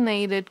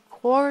Terminated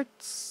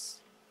Quartz.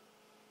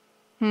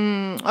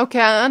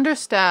 Okay, I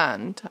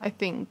understand, I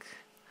think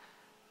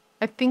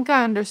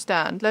I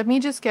understand. Let me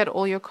just get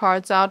all your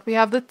cards out. We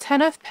have the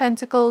Ten of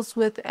Pentacles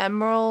with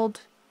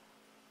Emerald.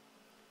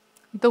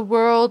 The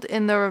World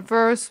in the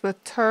reverse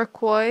with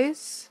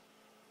Turquoise.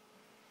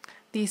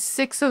 The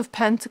Six of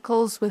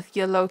Pentacles with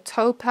Yellow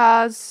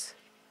Topaz.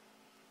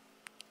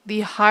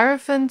 The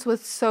Hierophant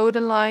with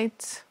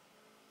Sodalite.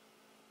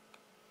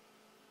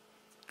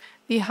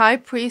 The High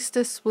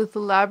Priestess with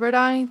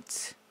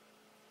Labradorite.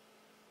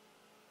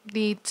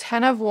 The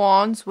Ten of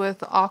Wands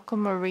with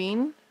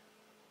Aquamarine.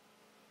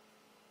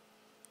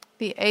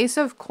 The Ace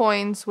of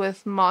Coins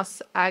with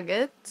Moss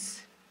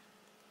Agate.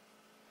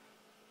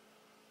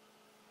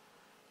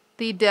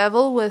 The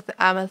Devil with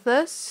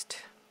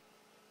Amethyst.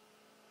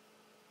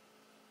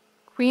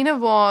 Queen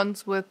of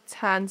Wands with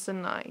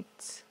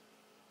Tanzanite.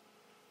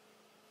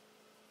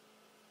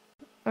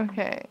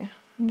 Okay,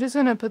 I'm just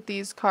gonna put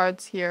these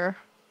cards here.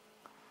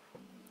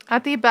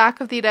 At the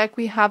back of the deck,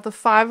 we have the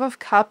Five of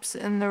Cups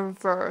in the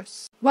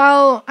reverse.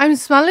 Well, I'm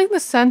smelling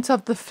the scent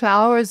of the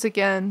flowers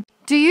again.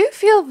 Do you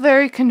feel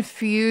very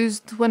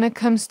confused when it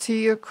comes to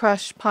your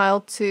crush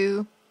pile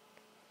 2?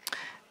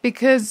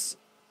 Because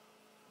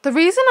the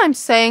reason I'm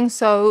saying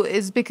so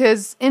is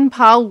because in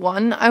pile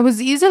 1, I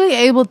was easily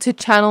able to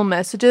channel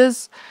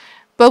messages.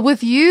 But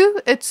with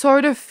you, it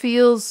sort of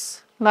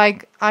feels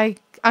like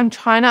I'm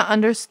trying to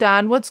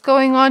understand what's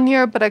going on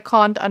here, but I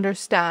can't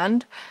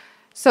understand.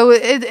 So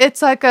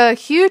it's like a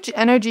huge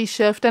energy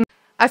shift, and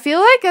I feel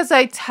like as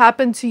I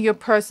tap into your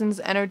person's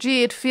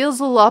energy, it feels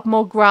a lot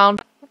more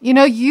grounded. You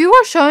know, you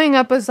are showing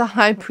up as a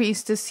High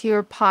Priestess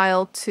here,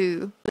 pile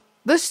 2.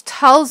 This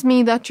tells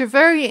me that you're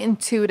very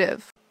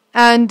intuitive,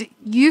 and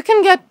you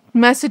can get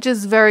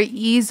messages very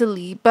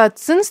easily, but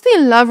since the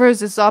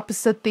Lovers is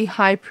opposite the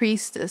High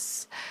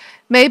Priestess,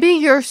 maybe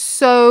you're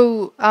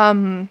so,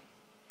 I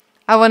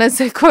want to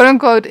say quote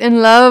unquote,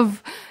 in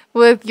love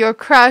with your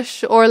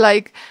crush, or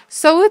like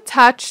so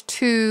attached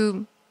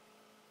to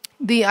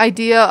the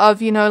idea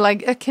of, you know,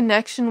 like a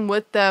connection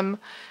with them,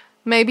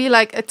 maybe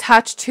like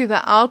attached to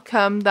the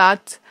outcome,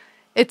 that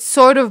it's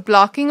sort of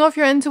blocking off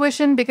your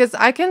intuition. Because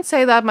I can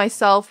say that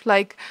myself,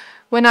 like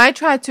when I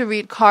try to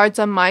read cards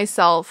on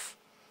myself,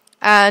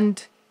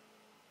 and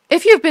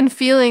if you've been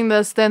feeling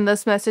this, then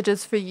this message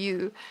is for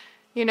you.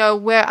 You know,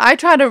 where I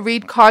try to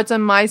read cards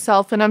on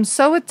myself and I'm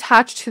so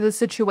attached to the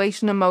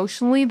situation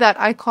emotionally that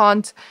I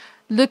can't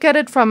look at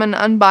it from an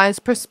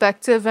unbiased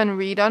perspective and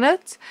read on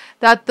it,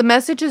 that the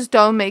messages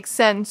don't make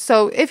sense.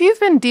 So if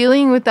you've been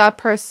dealing with that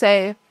per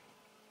se,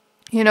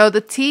 you know, the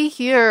T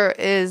here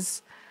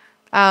is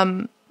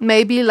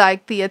maybe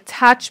like the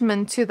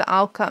attachment to the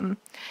outcome.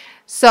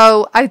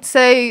 So I'd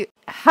say,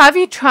 have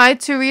you tried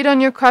to read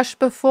on your crush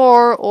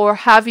before, or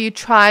have you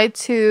tried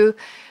to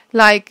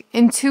like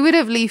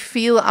intuitively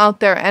feel out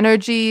their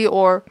energy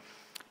or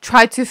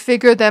try to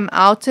figure them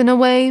out in a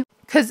way?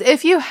 Because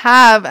if you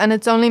have, and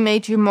it's only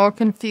made you more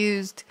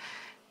confused,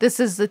 this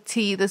is the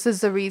T. This is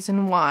the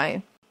reason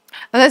why.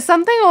 And there's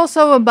something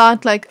also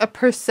about like a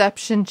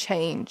perception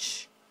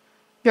change.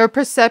 Your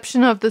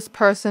perception of this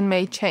person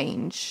may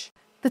change.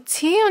 The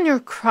T on your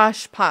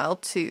crush pile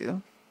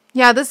 2.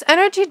 Yeah, this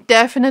energy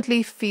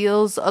definitely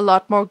feels a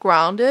lot more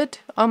grounded.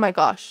 Oh my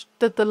gosh,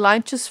 did the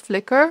light just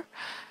flicker?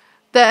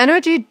 The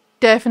energy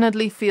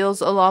definitely feels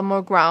a lot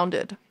more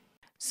grounded.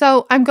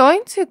 So I'm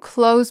going to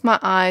close my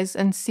eyes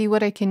and see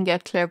what I can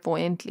get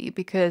clairvoyantly,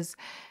 because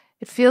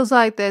it feels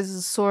like there's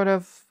a sort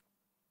of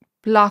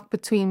block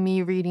between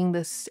me reading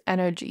this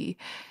energy.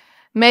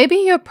 Maybe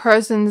your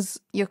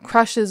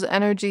crush's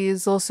energy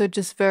is also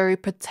just very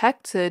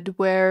protected,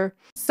 where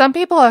some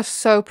people are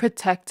so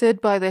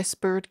protected by their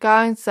spirit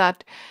guides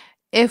that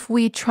if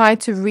we try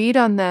to read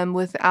on them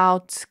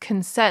without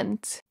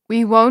consent,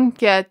 we won't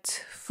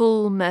get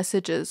full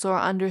messages or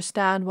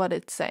understand what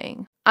it's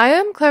saying. I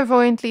am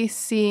clairvoyantly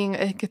seeing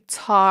a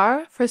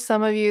guitar. For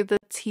some of you, the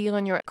T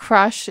on your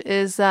crush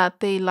is that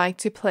they like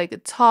to play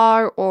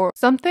guitar or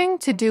something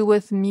to do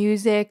with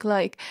music.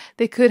 Like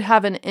they could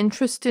have an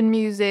interest in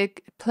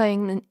music,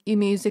 playing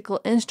musical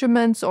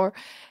instruments, or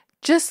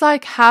just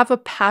like have a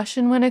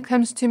passion when it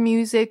comes to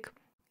music.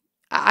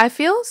 I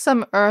feel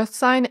some earth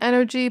sign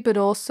energy, but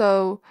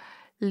also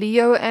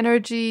Leo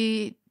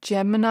energy,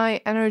 Gemini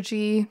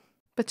energy,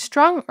 but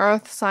strong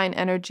earth sign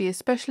energy,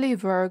 especially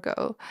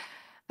Virgo.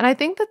 And I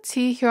think the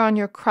T here on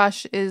your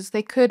crush is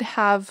they could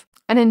have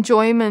an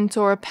enjoyment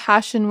or a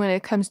passion when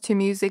it comes to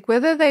music,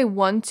 whether they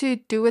want to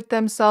do it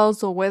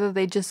themselves or whether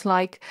they just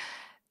like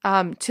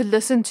to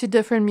listen to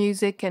different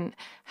music and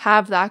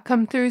have that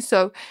come through.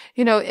 So,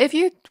 if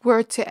you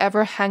were to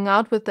ever hang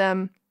out with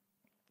them,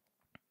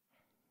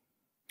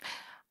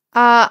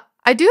 I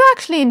do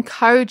actually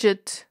encourage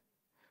it.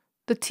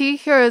 The T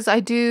here is I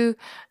do,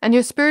 and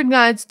your spirit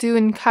guides do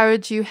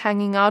encourage you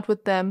hanging out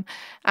with them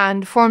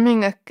and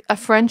forming a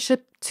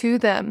friendship to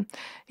them.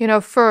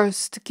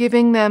 First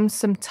giving them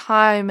some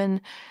time and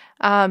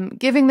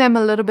giving them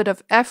a little bit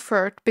of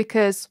effort,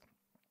 because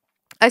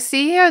I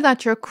see here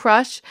that your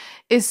crush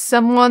is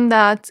someone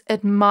that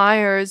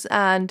admires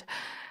and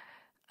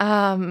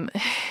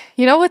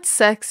what's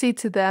sexy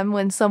to them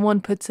when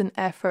someone puts an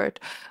effort,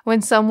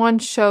 when someone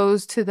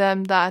shows to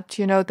them that,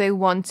 they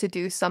want to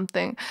do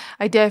something.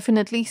 I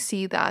definitely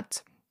see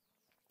that.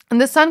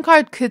 And the Sun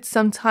card could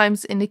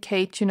sometimes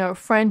indicate,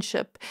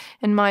 friendship,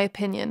 in my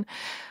opinion.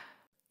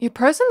 Your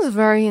person's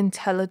very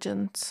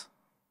intelligent.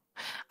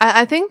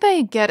 I think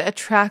they get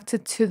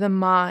attracted to the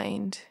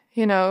mind,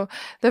 they're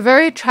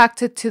very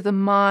attracted to the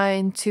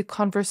mind, to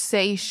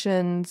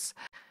conversations.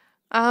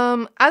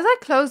 As I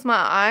closed my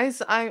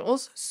eyes, I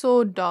also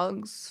saw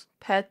dogs,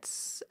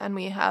 pets, and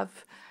we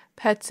have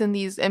pets in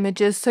these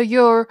images. So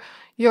your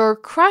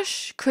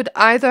crush could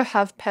either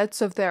have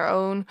pets of their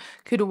own,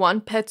 could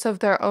want pets of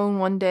their own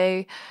one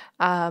day,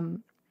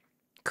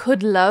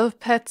 could love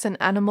pets and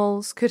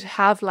animals, could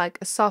have like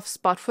a soft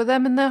spot for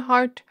them in their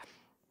heart.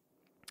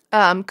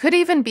 Could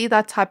even be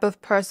that type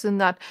of person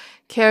that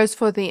cares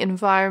for the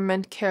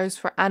environment, cares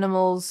for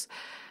animals.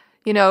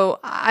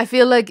 I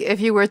feel like if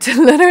you were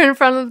to litter in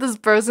front of this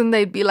person,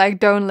 they'd be like,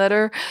 don't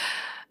litter.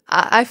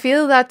 I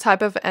feel that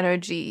type of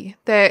energy.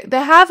 They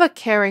have a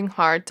caring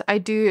heart. I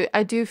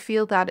do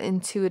feel that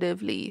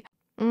intuitively.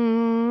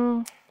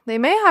 They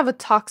may have a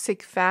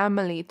toxic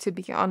family, to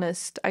be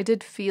honest. I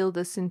did feel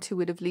this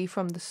intuitively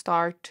from the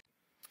start.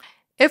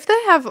 If they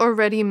have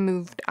already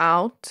moved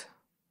out,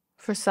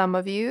 for some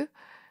of you,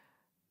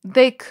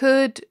 they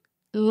could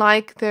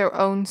like their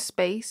own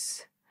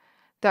space,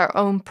 their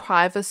own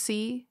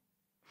privacy.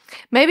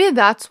 Maybe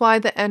that's why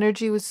the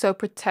energy was so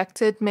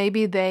protected.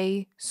 Maybe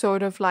they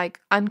sort of like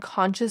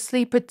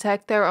unconsciously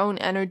protect their own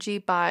energy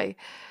by,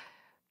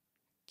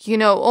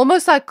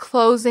 almost like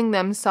closing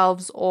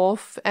themselves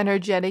off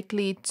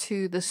energetically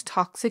to this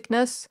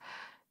toxicness.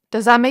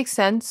 Does that make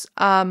sense?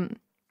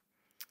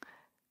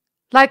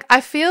 Like,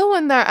 I feel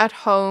when they're at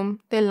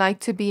home, they like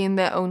to be in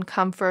their own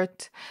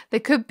comfort. They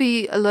could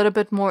be a little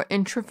bit more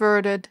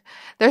introverted.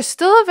 They're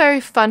still a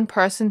very fun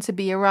person to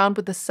be around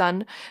with the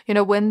Sun,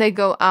 when they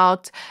go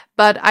out.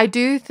 But I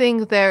do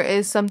think there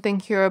is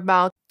something here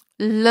about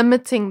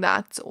limiting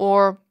that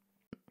or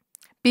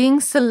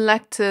being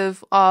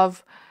selective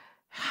of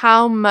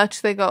how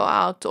much they go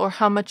out or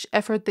how much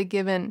effort they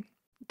give in.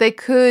 They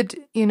could,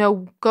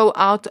 go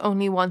out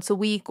only once a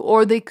week,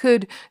 or they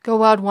could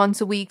go out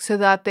once a week so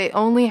that they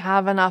only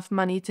have enough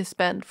money to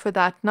spend for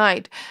that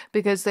night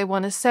because they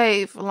want to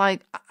save.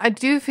 Like, I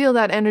do feel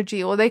that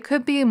energy. Or they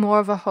could be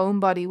more of a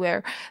homebody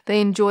where they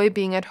enjoy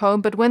being at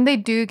home, but when they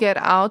do get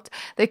out,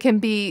 they can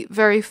be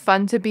very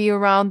fun to be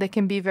around. They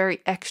can be very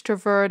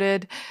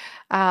extroverted.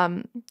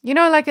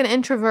 Like an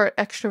introvert,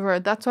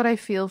 extrovert. That's what I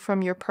feel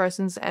from your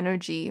person's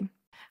energy.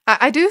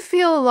 I do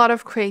feel a lot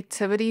of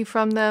creativity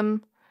from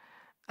them.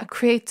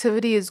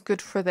 Creativity is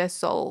good for their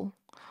soul,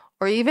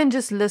 or even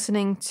just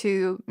listening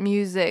to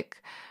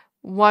music,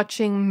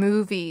 watching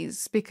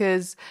movies,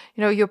 because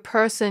your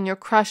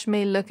crush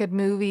may look at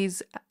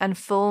movies and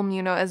film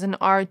as an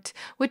art,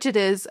 which it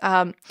is,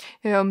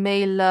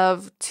 may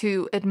love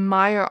to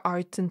admire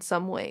art in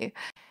some way.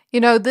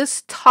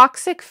 This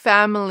toxic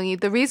family,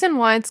 the reason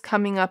why it's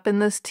coming up in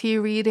this tea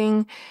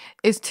reading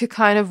is to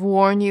kind of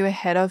warn you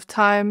ahead of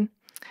time.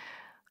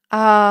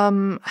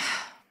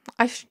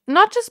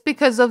 Not just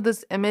because of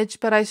this image,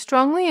 but I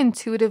strongly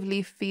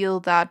intuitively feel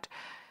that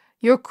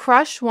your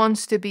crush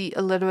wants to be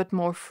a little bit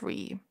more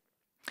free.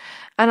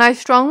 And I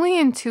strongly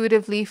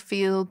intuitively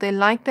feel they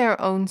like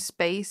their own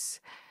space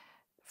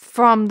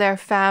from their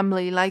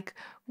family. Like,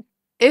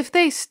 if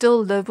they still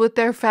live with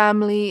their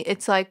family,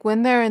 it's like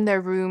when they're in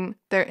their room,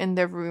 they're in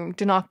their room.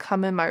 Do not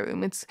come in my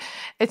room.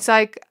 It's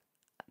like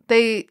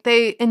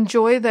they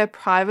enjoy their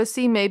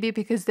privacy, maybe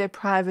because their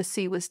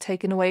privacy was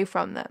taken away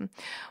from them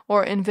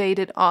or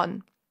invaded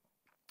on.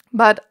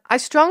 But I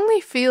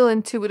strongly feel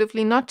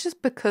intuitively, not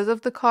just because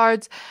of the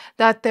cards,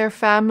 that their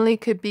family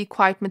could be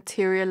quite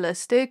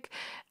materialistic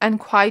and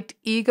quite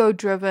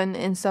ego-driven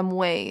in some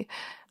way.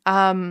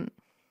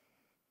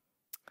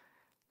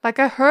 Like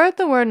I heard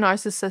the word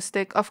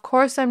narcissistic. Of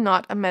course, I'm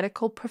not a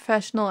medical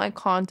professional. I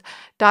can't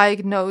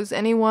diagnose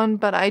anyone,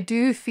 but I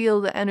do feel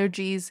the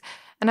energies,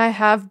 and I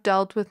have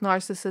dealt with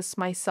narcissists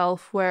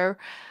myself where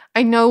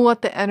I know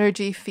what the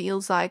energy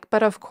feels like,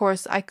 but of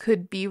course I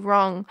could be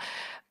wrong.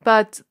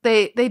 But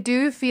they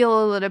do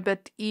feel a little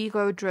bit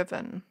ego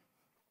driven.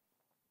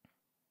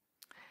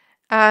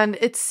 And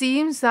it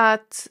seems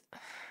that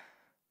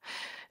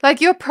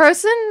like your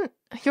person,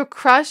 your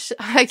crush,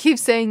 I keep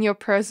saying your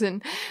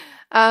person,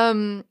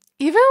 even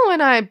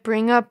when I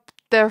bring up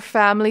their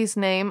family's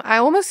name, I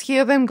almost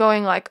hear them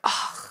going like,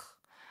 oh,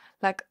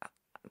 like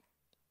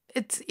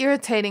it's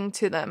irritating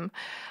to them.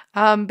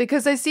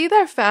 Because I see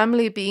their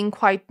family being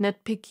quite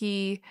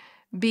nitpicky,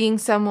 being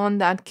someone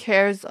that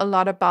cares a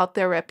lot about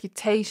their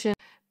reputation,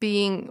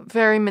 being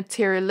very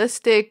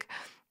materialistic.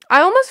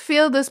 I almost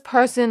feel this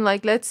person,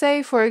 like, let's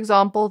say, for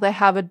example, they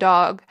have a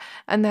dog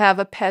and they have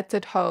a pet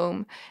at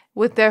home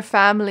with their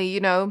family,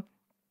 you know,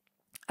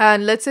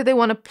 and let's say they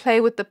want to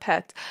play with the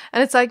pet,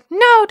 and it's like,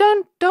 no,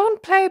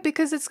 don't play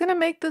because it's gonna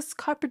make this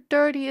carpet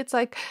dirty. It's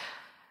like,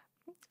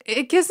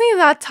 it gives me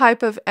that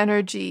type of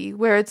energy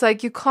where it's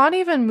like you can't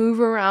even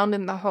move around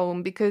in the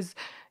home because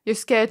you're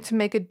scared to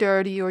make it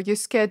dirty or you're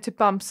scared to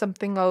bump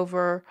something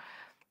over,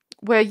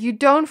 where you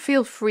don't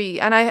feel free.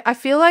 And I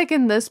feel like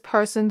in this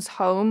person's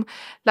home,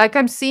 like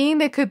I'm seeing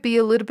they could be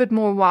a little bit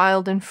more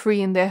wild and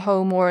free in their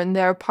home or in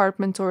their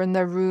apartment or in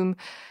their room.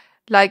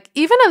 Like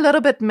even a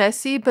little bit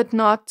messy, but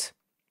not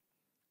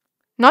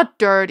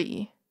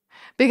dirty.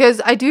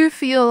 Because I do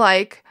feel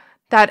like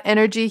that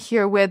energy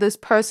here where this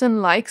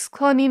person likes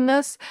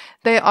cleanliness,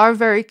 they are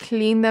very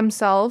clean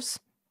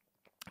themselves,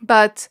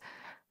 but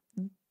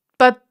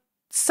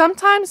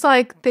sometimes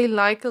like they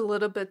like a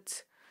little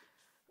bit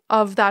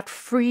of that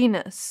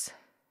freeness.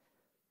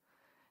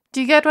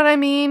 Do you get what I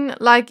mean?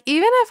 Like,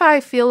 even if I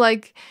feel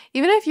like,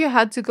 even if you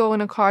had to go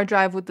on a car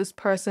drive with this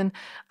person,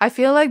 I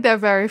feel like they're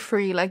very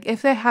free. Like,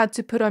 if they had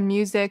to put on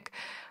music,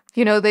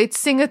 you know, they'd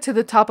sing it to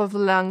the top of the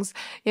lungs.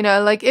 You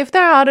know, like if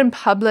they're out in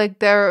public,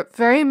 they're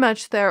very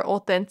much their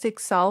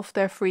authentic self,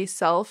 their free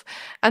self,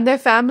 and their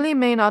family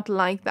may not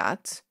like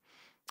that.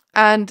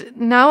 And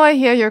now I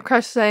hear your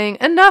crush saying,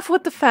 enough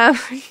with the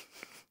family.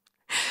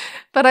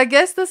 But I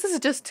guess this is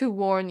just to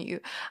warn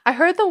you. I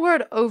heard the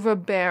word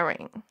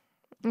overbearing.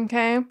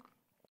 Okay?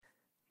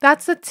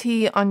 That's a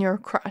T on your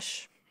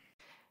crush.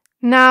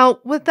 Now,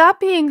 with that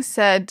being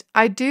said,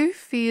 I do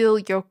feel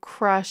your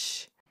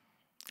crush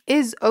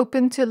is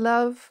open to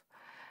love.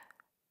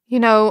 You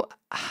know,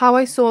 how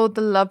I saw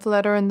the love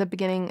letter in the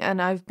beginning,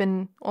 and I've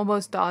been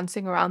almost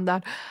dancing around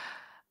that.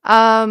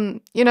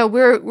 You know,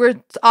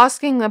 we're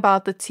asking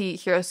about the T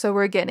here, so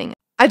we're getting it.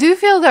 I do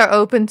feel they're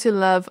open to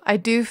love. I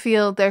do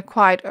feel they're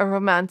quite a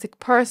romantic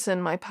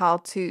person, my pal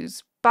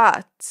twos,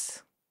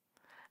 but,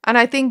 and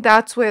I think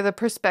that's where the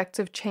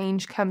perspective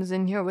change comes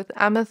in here with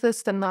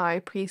Amethyst and the High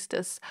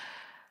Priestess.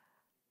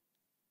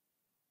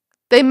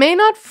 They may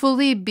not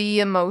fully be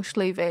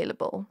emotionally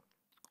available.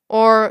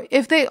 Or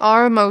if they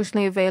are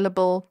emotionally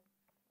available,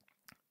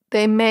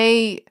 their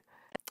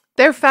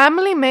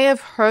family may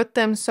have hurt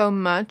them so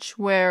much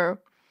where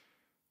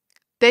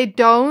they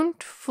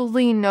don't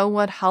fully know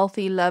what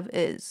healthy love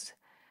is.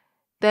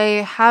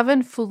 They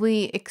haven't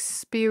fully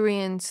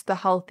experienced the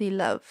healthy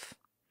love.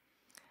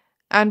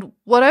 And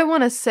what I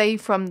want to say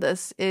from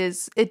this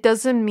is it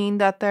doesn't mean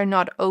that they're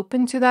not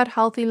open to that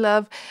healthy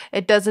love.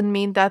 It doesn't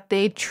mean that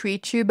they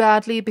treat you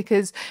badly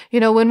because, you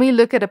know, when we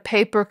look at a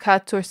paper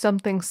cut or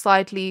something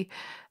slightly,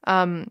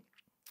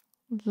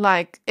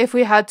 like if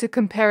we had to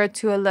compare it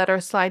to a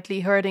letter slightly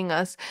hurting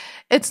us,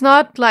 it's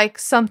not like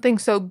something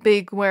so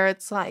big where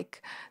it's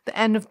like the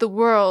end of the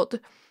world.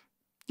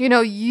 You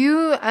know,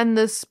 you and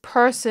this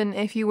person,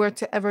 if you were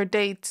to ever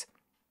date,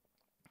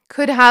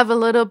 could have a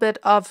little bit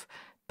of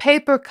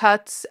paper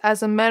cuts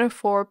as a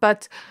metaphor,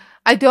 but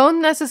I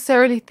don't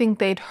necessarily think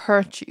they'd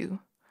hurt you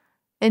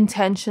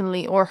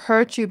intentionally or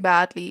hurt you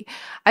badly.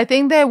 I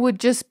think there would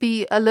just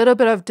be a little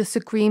bit of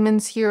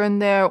disagreements here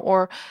and there,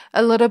 or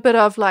a little bit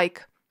of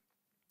like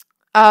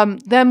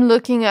them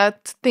looking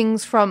at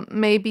things from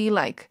maybe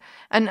like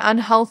an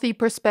unhealthy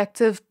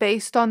perspective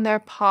based on their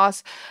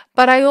past.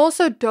 But I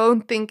also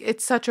don't think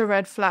it's such a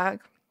red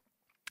flag.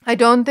 I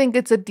don't think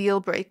it's a deal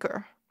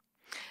breaker.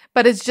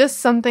 But it's just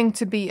something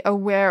to be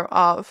aware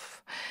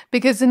of.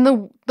 Because in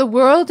the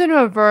world in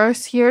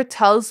reverse here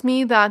tells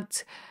me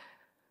that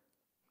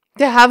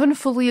they haven't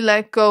fully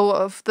let go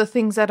of the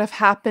things that have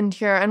happened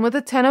here. And with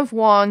the 10 of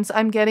Wands,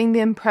 I'm getting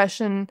the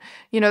impression,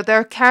 you know,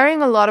 they're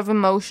carrying a lot of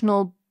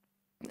emotional,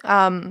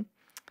 I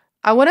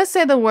want to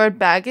say the word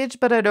baggage,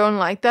 but I don't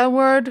like that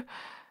word,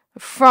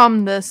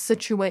 from this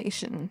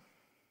situation.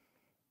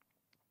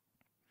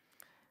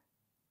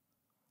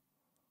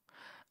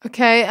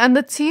 Okay, and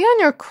the T on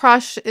your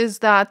crush is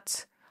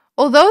that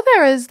although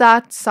there is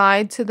that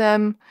side to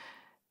them,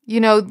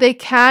 they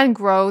can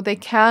grow, they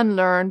can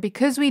learn,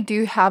 because we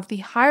do have the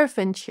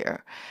Hierophant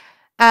here.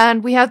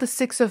 And we have the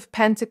Six of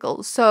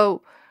Pentacles.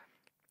 So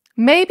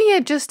maybe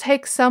it just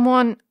takes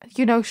someone,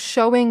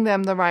 showing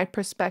them the right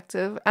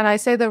perspective. And I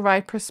say the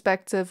right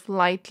perspective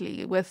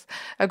lightly with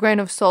a grain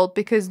of salt,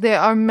 because there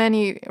are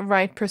many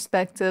right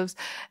perspectives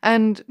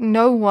and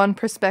no one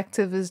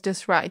perspective is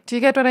just right. Do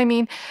you get what I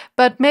mean?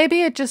 But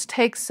maybe it just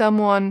takes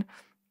someone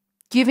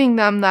giving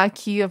them that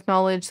key of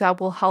knowledge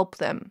that will help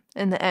them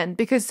in the end.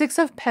 Because Six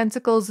of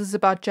Pentacles is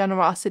about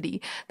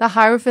generosity. The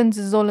Hierophant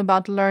is all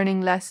about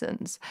learning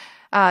lessons.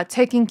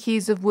 Taking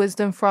keys of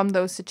wisdom from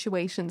those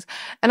situations.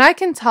 And I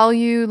can tell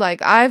you,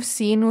 like, I've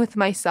seen with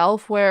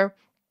myself where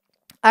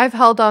I've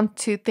held on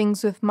to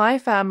things with my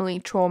family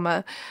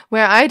trauma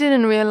where I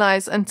didn't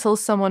realize until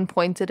someone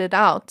pointed it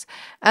out.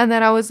 And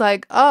then I was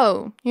like,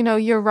 oh,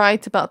 you're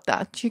right about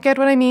that. You get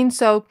what I mean?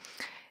 So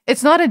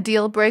it's not a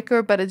deal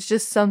breaker, but it's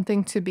just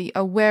something to be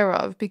aware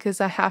of,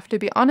 because I have to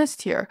be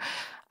honest here.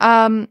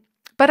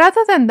 But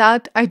other than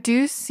that, I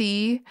do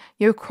see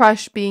your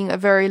crush being a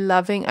very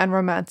loving and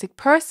romantic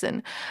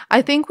person.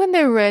 I think when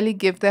they really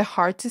give their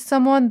heart to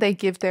someone, they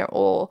give their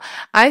all.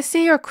 I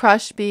see your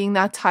crush being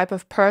that type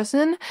of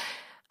person.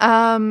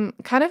 Kind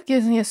of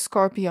gives me a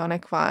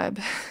scorpionic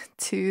vibe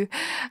too.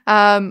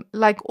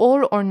 Like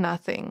all or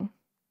nothing.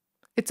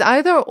 It's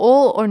either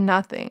all or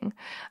nothing.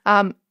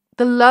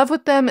 The love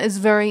with them is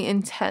very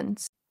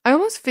intense. I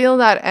almost feel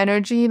that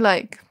energy,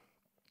 like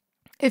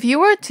if you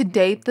were to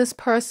date this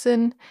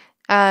person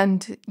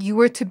and you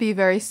were to be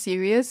very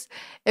serious,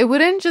 it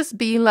wouldn't just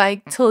be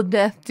like till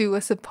death do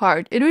us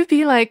apart. It would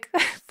be like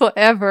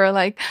forever.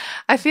 Like,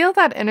 I feel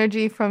that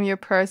energy from your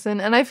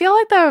person, and I feel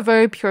like they're a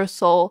very pure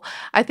soul.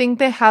 I think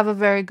they have a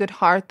very good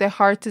heart. Their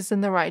heart is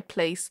in the right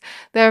place.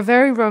 They're a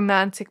very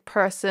romantic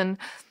person,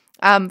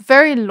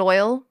 very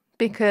loyal,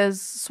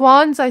 because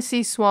swans, I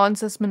see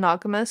swans as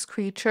monogamous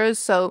creatures,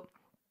 so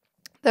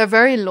they're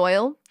very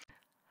loyal.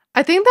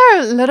 I think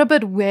they're a little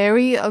bit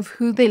wary of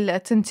who they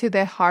let into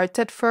their heart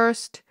at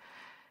first,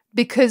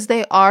 because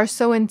they are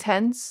so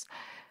intense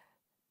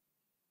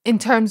in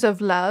terms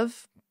of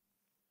love.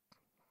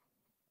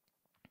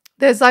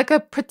 There's like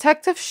a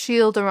protective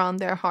shield around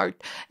their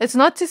heart. It's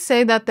not to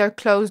say that they're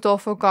closed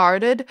off or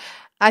guarded.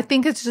 I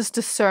think it's just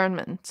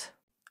discernment.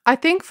 I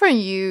think for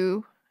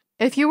you,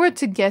 if you were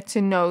to get to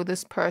know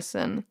this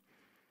person,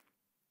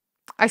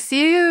 I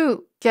see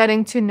you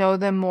getting to know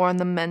them more on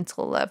the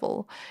mental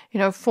level,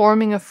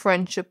 forming a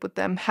friendship with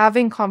them,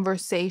 having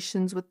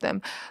conversations with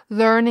them,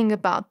 learning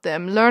about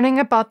them, learning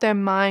about their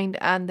mind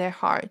and their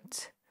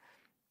heart.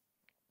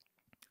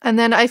 And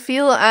then I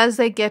feel as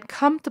they get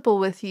comfortable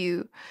with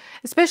you,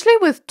 especially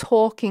with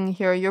talking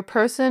here, your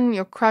crush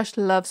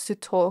loves to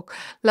talk,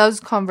 loves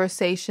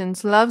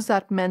conversations, loves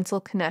that mental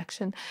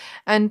connection.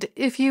 And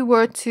if you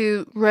were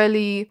to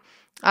really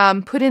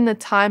put in the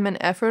time and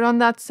effort on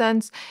that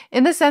sense,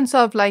 in the sense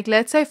of, like,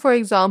 let's say, for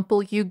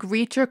example, you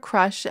greet your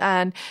crush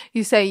and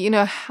you say,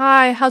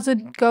 hi, how's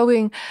it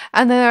going?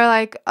 And then they're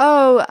like,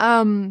 oh,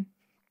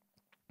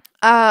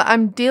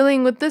 I'm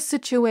dealing with this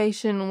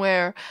situation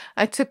where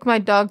I took my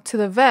dog to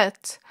the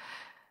vet.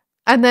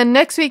 And then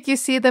next week you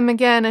see them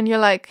again and you're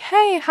like,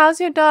 hey, how's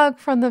your dog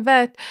from the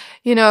vet?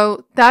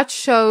 That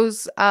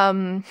shows,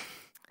 an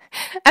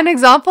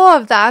example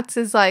of that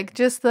is like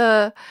just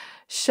the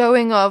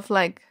showing of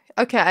like,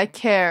 okay, I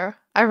care.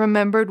 I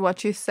remembered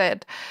what you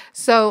said.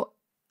 So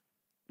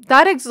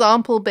that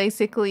example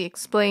basically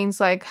explains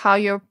like how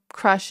your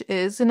crush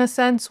is, in a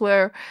sense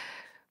where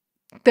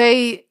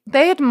they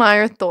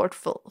admire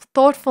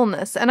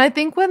thoughtfulness. And I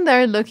think when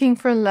they're looking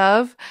for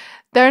love,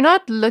 they're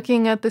not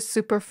looking at the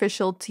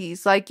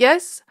superficialities. Like,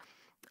 yes,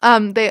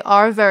 they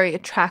are very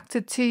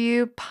attracted to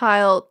you.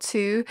 Pile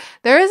 2,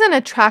 there is an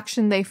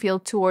attraction they feel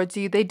towards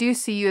you. They do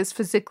see you as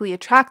physically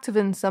attractive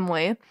in some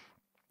way.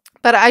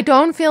 But I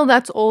don't feel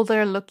that's all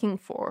they're looking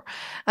for.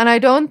 And I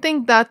don't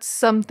think that's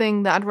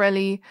something that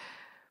really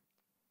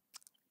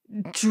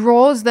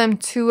draws them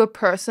to a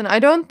person. I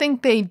don't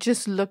think they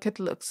just look at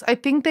looks. I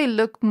think they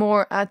look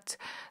more at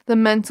the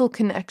mental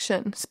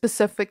connection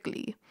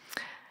specifically.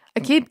 I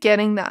keep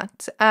getting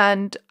that.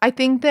 And I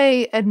think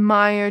they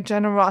admire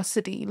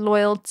generosity,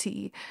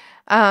 loyalty,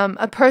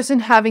 a person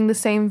having the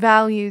same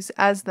values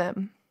as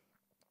them.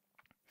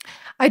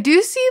 I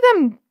do see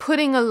them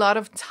putting a lot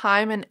of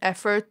time and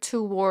effort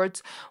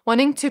towards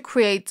wanting to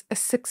create a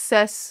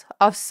success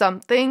of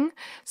something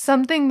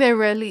they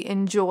really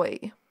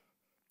enjoy.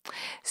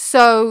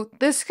 So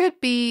this could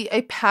be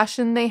a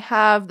passion they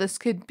have. This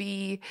could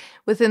be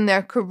within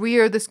their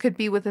career. This could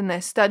be within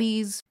their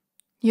studies,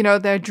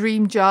 their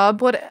dream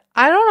job.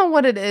 I don't know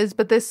what it is,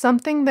 but there's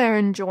something they're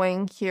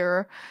enjoying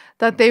here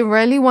that they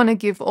really want to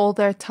give all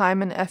their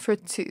time and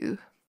effort to.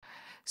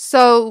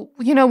 So,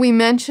 we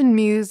mentioned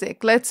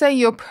music. Let's say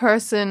your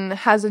person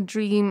has a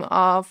dream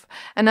of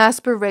an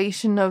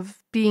aspiration of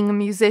being a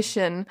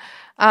musician,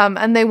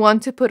 and they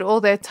want to put all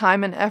their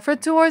time and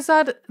effort towards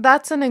that.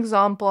 That's an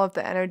example of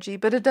the energy,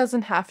 but it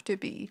doesn't have to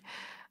be.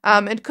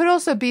 It could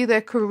also be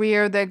their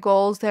career, their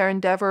goals, their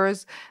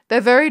endeavors.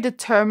 They're very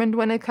determined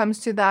when it comes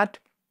to that.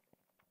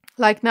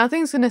 Like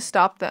nothing's going to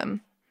stop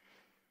them.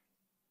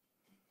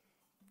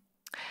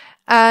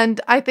 And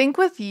I think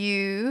with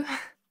you,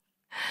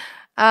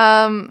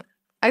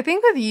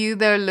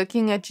 they're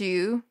looking at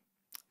you.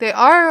 They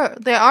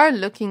are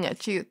looking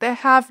at you. They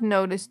have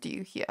noticed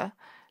you here.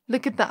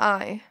 Look at the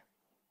eye.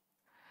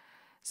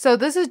 So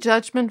this is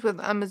judgment with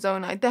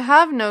Amazonite. They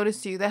have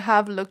noticed you. They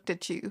have looked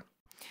at you.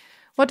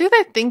 What do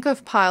they think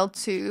of pile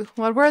 2?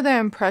 What were their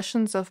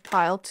impressions of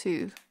pile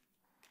 2?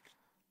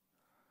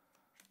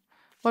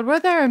 What were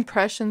their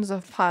impressions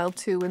of pile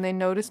 2 when they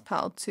noticed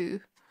pile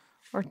 2?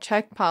 Or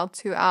checked pile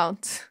 2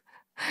 out?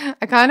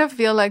 I kind of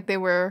feel like they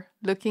were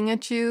looking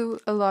at you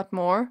a lot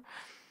more.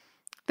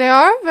 They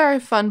are a very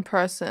fun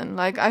person.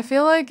 Like, I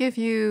feel like if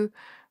you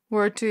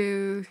were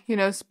to,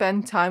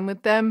 spend time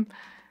with them,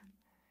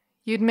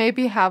 you'd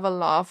maybe have a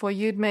laugh, or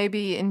you'd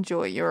maybe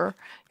enjoy your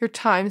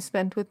time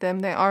spent with them.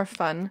 They are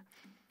fun.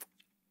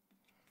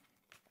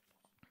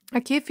 I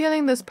keep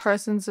feeling this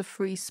person's a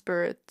free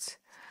spirit.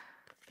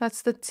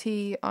 That's the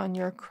T on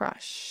your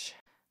crush.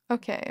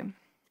 Okay.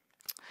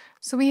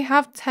 So we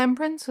have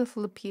temperance with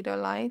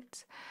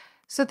lepidolite.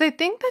 So they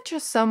think that you're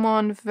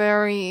someone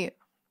very...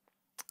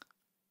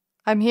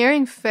 I'm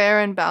hearing fair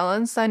and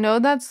balanced. I know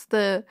that's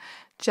the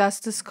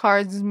justice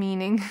card's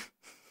meaning.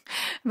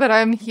 But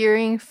I'm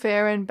hearing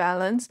fair and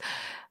balanced.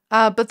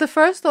 But the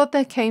first thought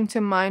that came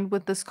to mind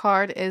with this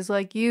card is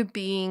like you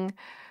being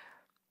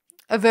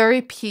a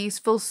very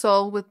peaceful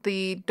soul with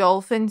the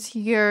dolphins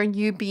here,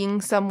 you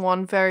being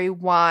someone very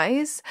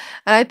wise.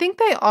 And I think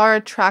they are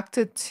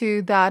attracted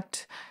to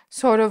that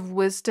sort of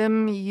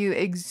wisdom you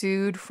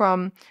exude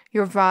from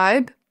your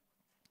vibe.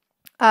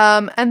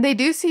 And they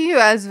do see you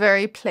as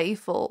very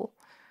playful.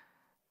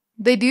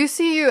 They do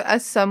see you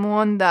as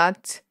someone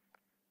that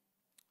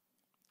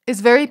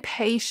is very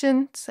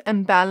patient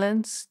and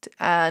balanced,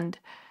 and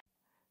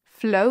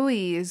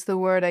flowy is the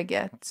word I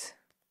get.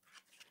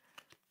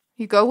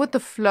 You go with the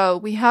flow.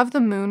 We have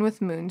the moon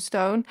with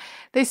moonstone.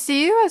 They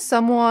see you as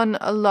someone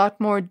a lot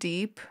more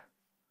deep,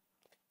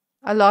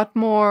 a lot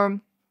more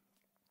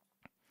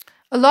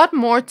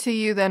to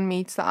you than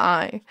meets the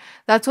eye.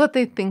 That's what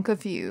they think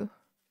of you.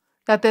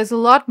 That there's a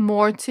lot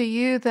more to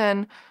you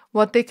than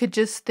what they could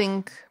just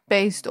think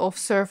based off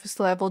surface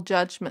level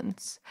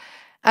judgments.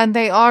 And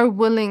they are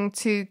willing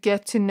to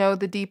get to know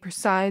the deeper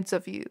sides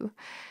of you.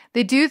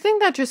 They do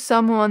think that you're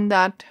someone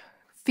that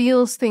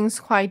feels things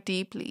quite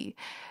deeply.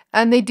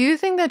 And they do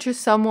think that you're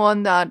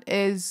someone that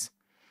is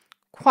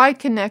quite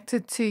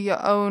connected to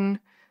your own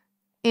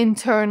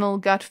internal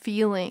gut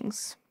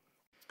feelings.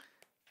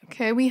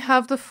 Okay, we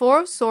have the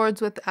Four of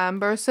Swords with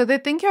Amber. So they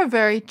think you're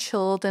very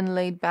chilled and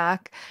laid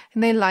back,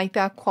 and they like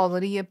that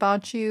quality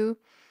about you.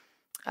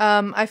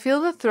 I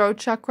feel the throat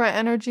chakra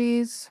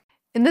energies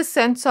in the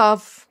sense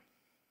of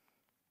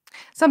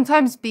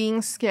sometimes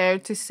being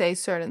scared to say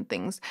certain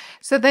things.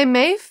 So they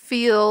may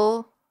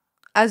feel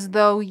as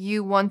though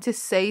you want to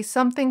say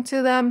something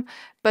to them,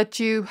 but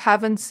you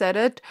haven't said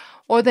it.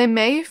 Or they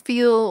may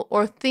feel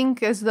or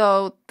think as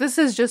though this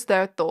is just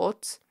their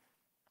thoughts.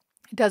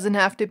 It doesn't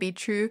have to be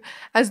true.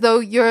 As though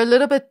you're a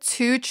little bit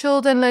too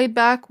chilled and laid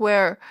back,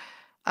 where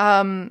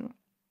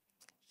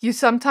you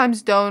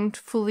sometimes don't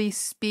fully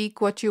speak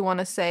what you want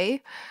to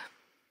say.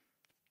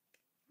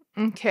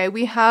 Okay,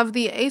 we have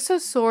the Ace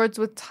of Swords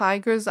with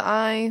Tiger's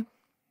Eye.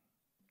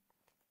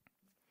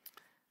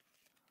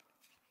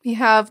 We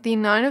have the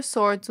Nine of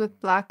Swords with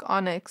Black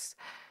Onyx.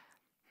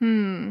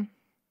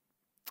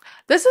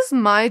 This is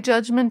my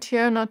judgment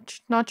here,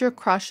 not your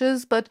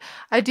crush's, but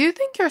I do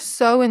think you're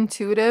so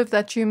intuitive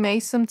that you may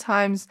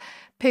sometimes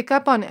pick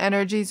up on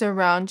energies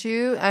around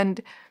you.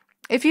 And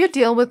if you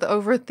deal with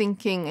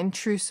overthinking,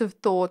 intrusive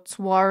thoughts,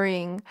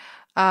 worrying,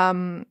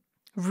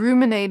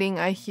 ruminating,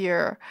 I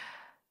hear,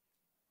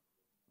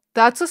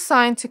 that's a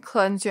sign to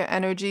cleanse your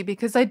energy,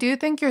 because I do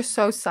think you're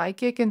so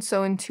psychic and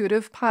so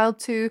intuitive, pile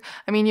 2.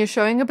 I mean, you're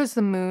showing up as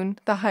the moon,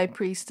 the high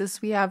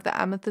priestess. We have the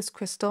amethyst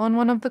crystal on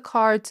one of the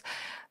cards.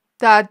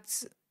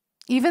 That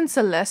even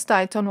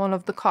celestite on one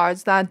of the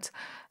cards. That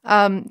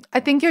I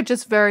think you're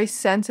just very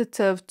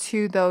sensitive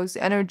to those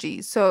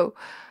energies. So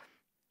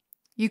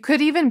you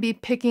could even be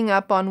picking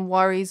up on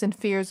worries and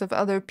fears of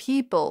other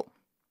people.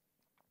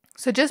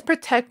 So just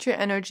protect your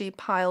energy,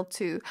 pile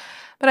 2.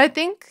 But I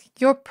think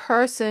your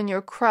person,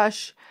 your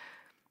crush,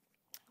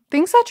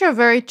 thinks that you're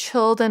very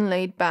chilled and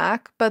laid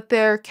back, but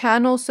there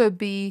can also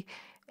be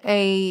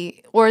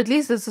or at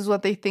least this is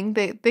what they think.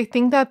 They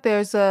think that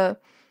there's a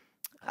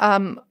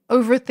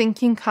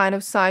overthinking kind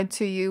of side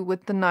to you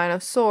with the Nine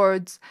of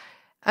Swords,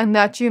 and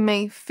that you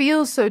may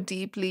feel so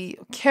deeply,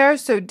 care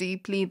so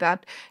deeply,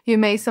 that you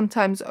may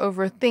sometimes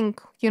overthink,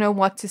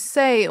 what to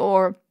say,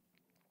 or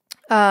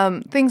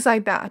things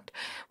like that.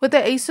 With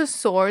the Ace of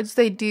Swords,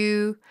 they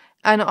do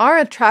and are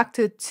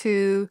attracted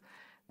to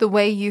the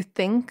way you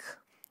think.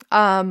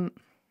 They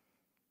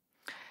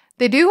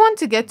do want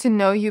to get to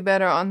know you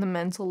better on the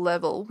mental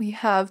level. We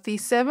have the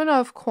Seven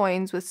of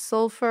Coins with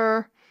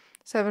Sulfur,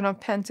 Seven of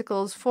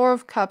Pentacles, Four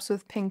of Cups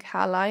with Pink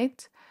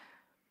Howlite,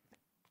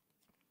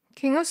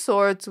 King of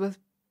Swords with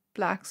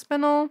Black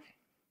Spinel,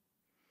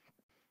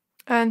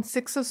 And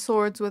Six of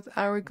Swords with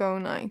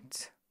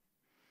Aragonite.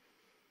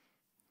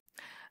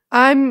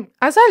 As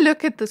I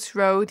look at this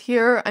road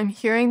here, I'm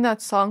hearing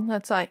that song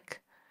that's like,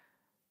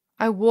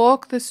 I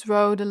walk this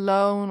road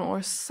alone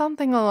or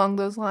something along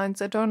those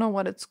lines. I don't know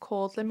what it's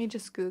called. Let me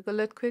just Google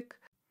it quick.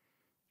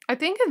 I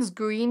think it's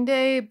Green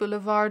Day,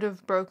 Boulevard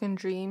of Broken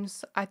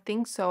Dreams. I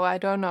think so. I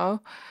don't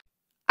know.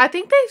 I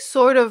think they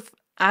sort of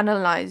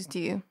analyzed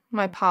you,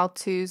 my pal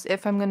twos,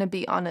 if I'm going to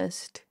be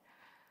honest.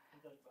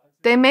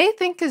 They may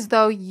think as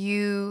though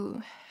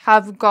you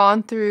have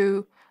gone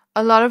through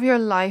a lot of your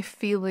life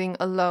feeling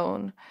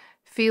alone,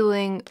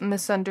 feeling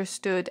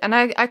misunderstood. And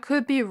I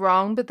could be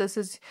wrong, but this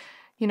is,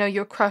 you know,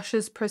 your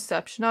crush's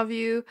perception of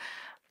you.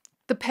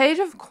 The Page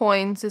of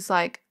Coins is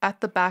like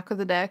at the back of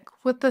the deck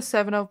with the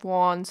Seven of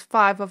Wands,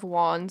 Five of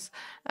Wands,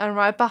 and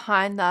right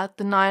behind that,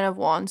 the Nine of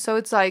Wands. So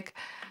it's like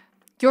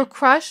your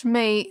crush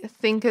may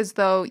think as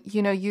though,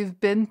 you know,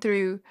 you've been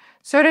through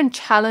certain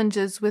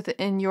challenges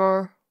within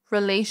your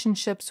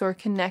relationships or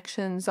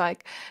connections,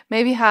 like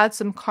maybe had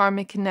some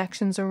karmic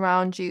connections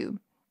around you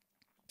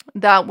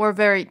that were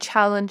very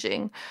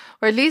challenging,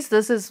 or at least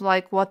this is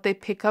like what they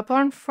pick up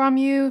on from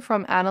you,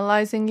 from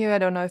analyzing you. I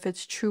don't know if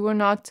it's true or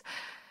not,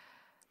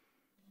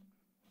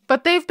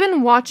 but they've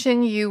been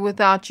watching you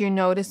without you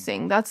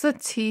noticing. That's a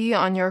T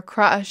on your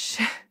crush.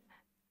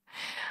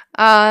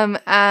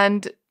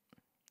 And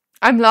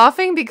I'm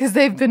laughing because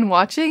they've been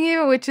watching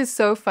you, which is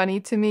so funny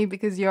to me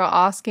because you're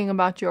asking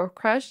about your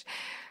crush.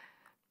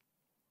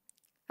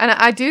 And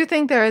I do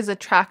think there is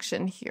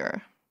attraction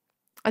here.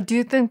 I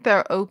do think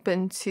they're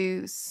open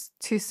to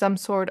some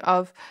sort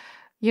of,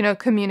 you know,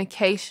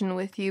 communication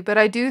with you. But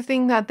I do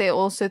think that they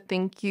also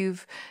think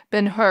you've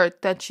been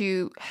hurt, that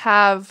you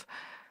have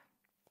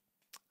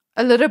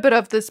a little bit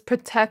of this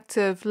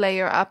protective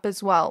layer up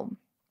as well.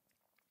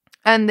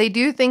 And they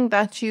do think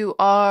that you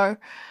are,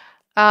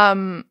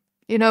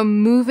 you know,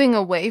 moving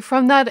away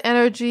from that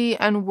energy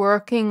and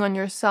working on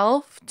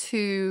yourself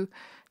to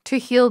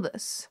heal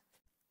this.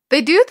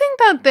 They do think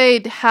that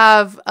they'd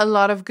have a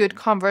lot of good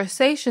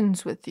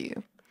conversations with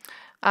you,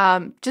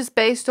 just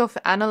based off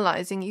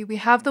analyzing you. We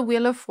have the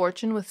Wheel of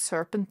Fortune with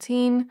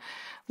Serpentine.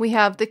 We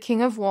have the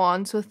King of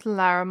Wands with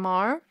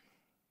Larimar.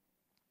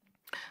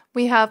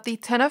 We have the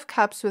Ten of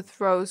Cups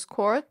with Rose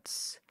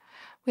Quartz.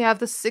 We have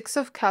the Six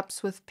of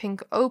Cups with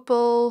Pink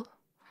Opal.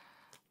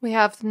 We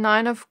have the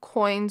Nine of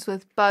Coins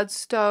with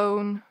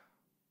Budstone.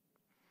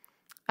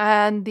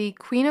 And the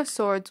Queen of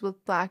Swords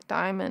with Black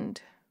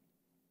Diamond.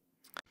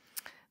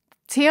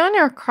 T on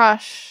your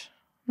crush.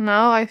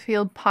 Now I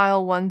feel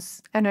pile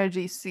one's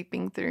energy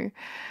seeping through.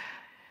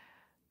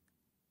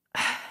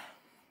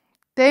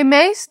 They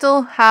may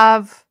still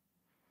have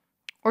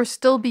or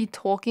still be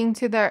talking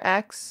to their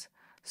ex.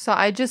 So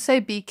I just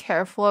say be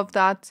careful of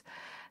that.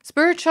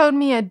 Spirit showed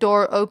me a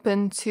door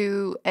open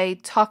to a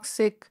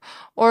toxic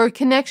or a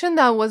connection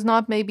that was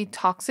not maybe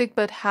toxic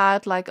but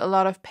had like a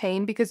lot of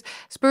pain, because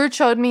Spirit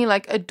showed me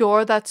like a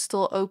door that's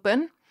still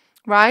open,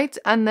 right?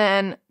 And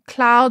then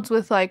clouds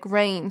with like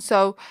rain.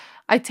 So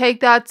I take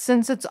that,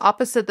 since it's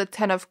opposite the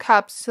Ten of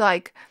Cups,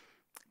 like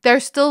they're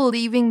still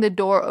leaving the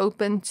door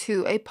open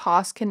to a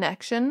past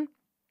connection.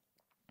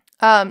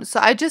 So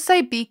I just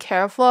say be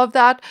careful of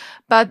that.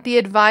 But the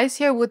advice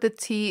here with the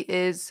T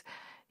is,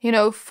 you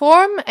know,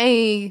 form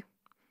a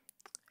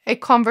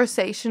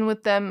conversation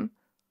with them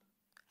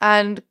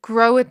and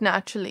grow it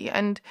naturally.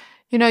 And,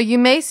 you know, you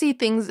may see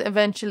things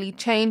eventually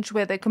change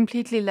where they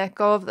completely let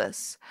go of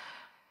this.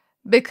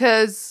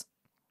 Because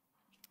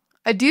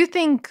I do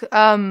think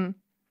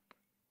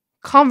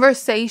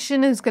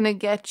conversation is going to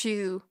get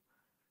you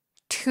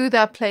to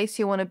that place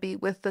you want to be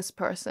with this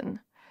person.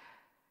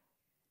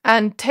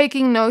 And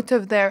taking note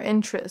of their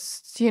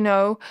interests, you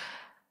know.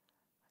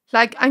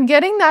 Like, I'm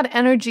getting that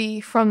energy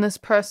from this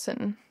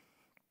person.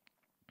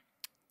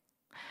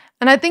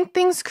 And I think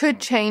things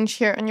could change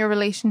here in your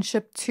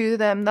relationship to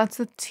them. That's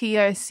the T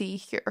I see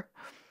here.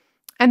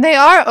 And they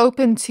are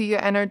open to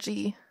your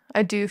energy,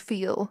 I do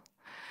feel.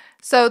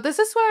 So this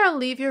is where I'll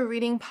leave your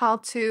reading, pal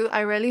 2. I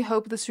really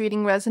hope this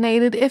reading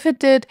resonated. If it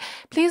did,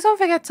 please don't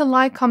forget to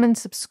like, comment,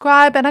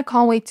 subscribe, and I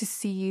can't wait to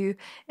see you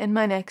in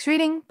my next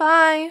reading.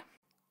 Bye!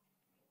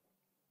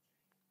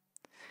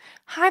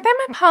 Hi there,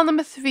 my pal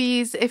number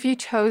 3s. If you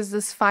chose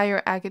this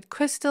Fire Agate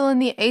Crystal and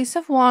the Ace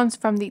of Wands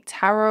from the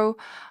Tarot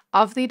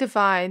of the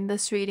Divine,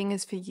 this reading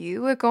is for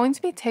you. We're going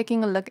to be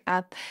taking a look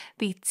at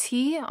the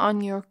T on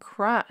your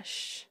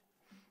crush.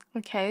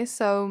 Okay,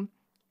 so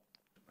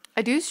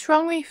I do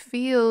strongly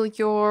feel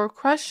your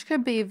crush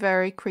could be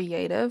very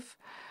creative,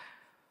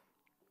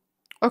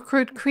 or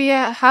could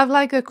have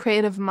like a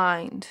creative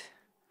mind,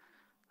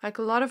 like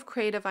a lot of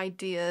creative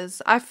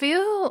ideas. I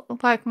feel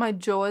like my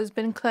jaw has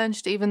been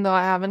clenched, even though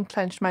I haven't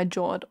clenched my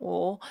jaw at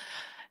all.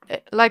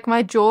 Like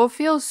my jaw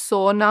feels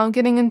sore now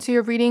getting into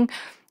your reading.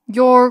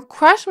 Your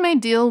crush may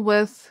deal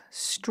with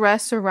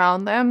stress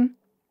around them,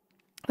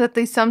 that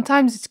they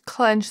sometimes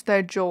clench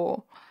their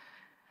jaw.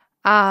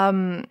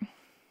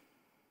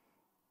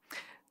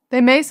 They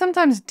may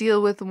sometimes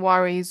deal with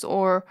worries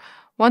or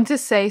want to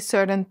say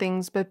certain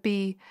things but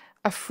be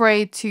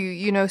afraid to,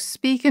 you know,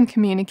 speak and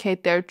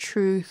communicate their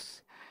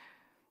truth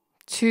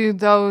to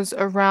those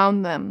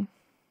around them.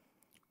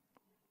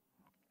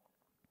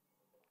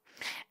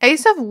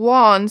 Ace of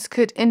Wands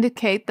could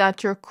indicate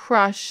that your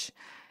crush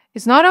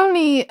is not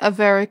only a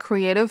very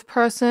creative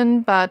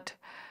person, but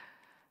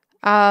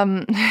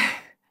I'm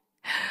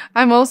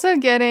also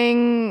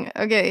getting,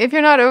 okay, if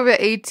you're not over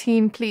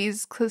 18,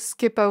 please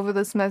skip over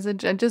this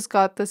message. I just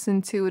got this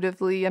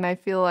intuitively and I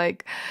feel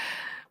like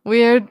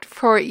weird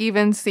for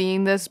even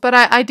seeing this, but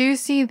I do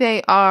see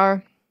they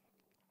are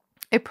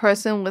a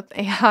person with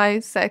a high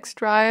sex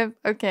drive,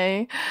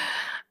 okay?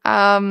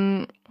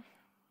 And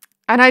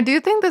I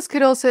do think this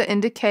could also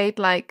indicate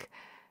like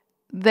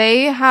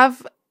they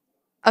have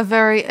a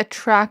very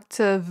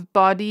attractive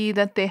body,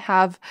 that they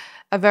have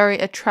a very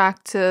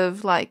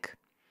attractive like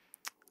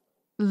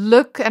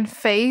look and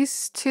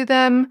face to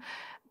them,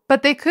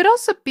 but they could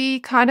also be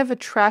kind of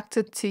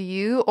attracted to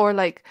you, or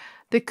like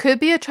they could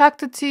be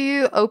attracted to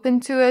you, open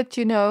to it,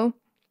 you know,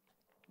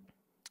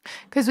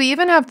 because we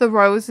even have the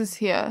roses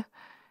here.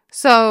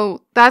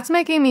 So that's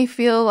making me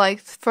feel like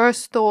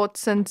first thought,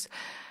 since,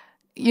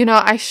 you know,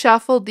 I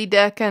shuffled the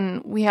deck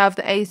and we have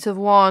the Ace of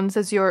Wands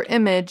as your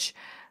image.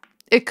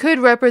 It could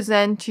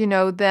represent, you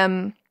know,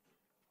 them.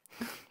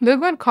 Look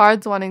what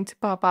card's wanting to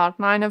pop out.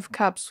 9 of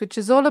Cups, which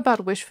is all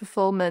about wish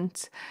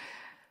fulfillment.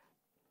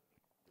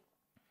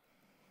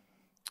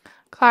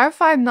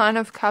 Clarify 9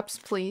 of Cups,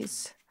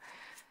 please.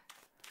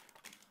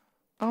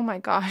 Oh my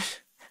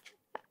gosh.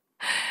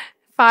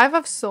 5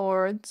 of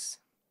Swords.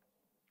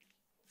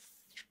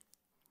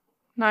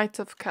 Knight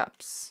of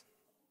Cups.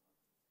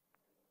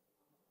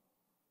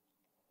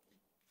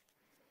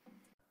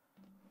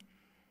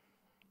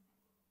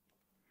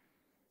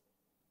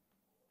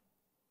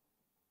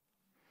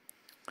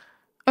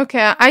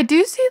 Okay, I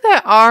do see they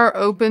are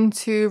open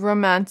to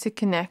romantic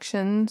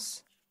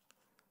connections.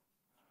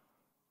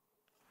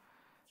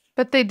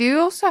 But they do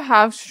also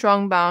have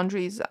strong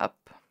boundaries up.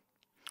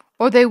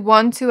 Or they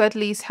want to at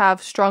least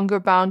have stronger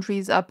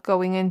boundaries up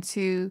going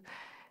into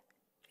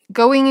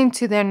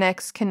their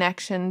next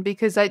connection,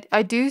 because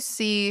I do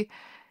see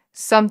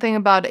something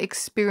about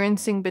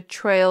experiencing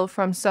betrayal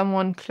from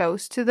someone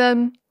close to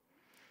them.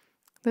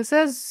 This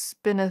has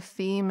been a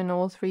theme in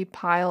all 3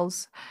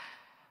 piles.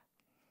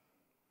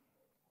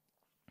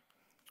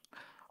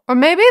 Or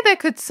maybe they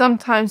could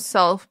sometimes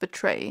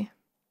self-betray.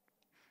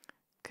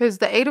 Because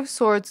the 8 of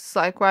Swords is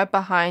like right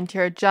behind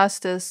here,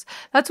 Justice.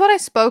 That's what I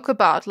spoke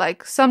about.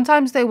 Like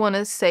sometimes they want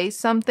to say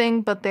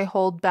something, but they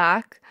hold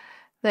back.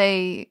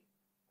 They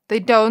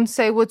don't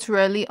say what's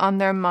really on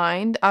their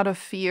mind out of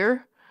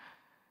fear.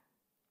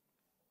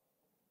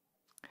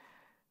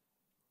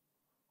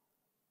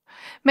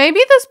 Maybe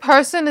this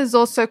person is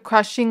also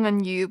crushing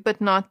on you,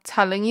 but not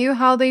telling you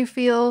how they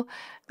feel.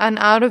 And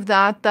out of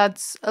that,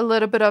 that's a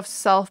little bit of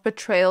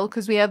self-betrayal,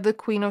 because we have the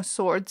Queen of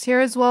Swords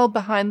here as well,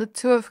 behind the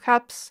 2 of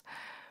Cups.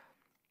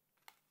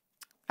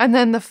 And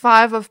then the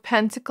 5 of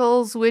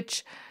Pentacles,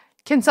 which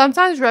can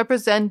sometimes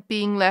represent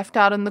being left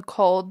out in the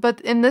cold. But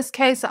in this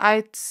case,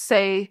 I'd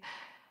say,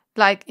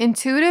 like,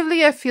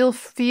 intuitively, I feel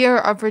fear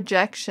of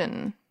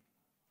rejection.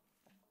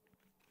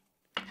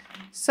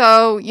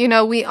 So, you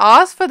know, we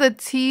asked for the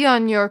tea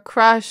on your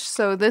crush,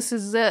 so this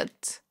is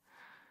it.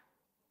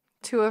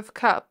 2 of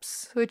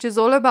Cups, which is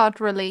all about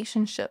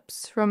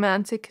relationships,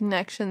 romantic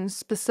connections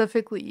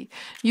specifically.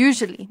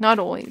 Usually, not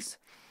always.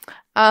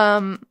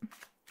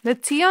 The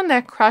tea on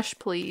their crush,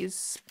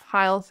 please.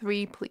 Pile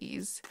 3,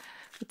 please.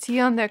 The tea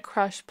on their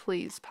crush,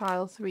 please.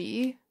 Pile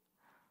 3.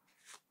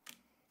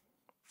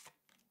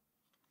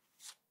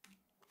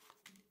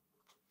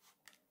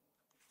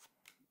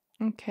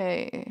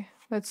 Okay,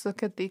 let's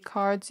look at the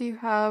cards you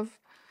have.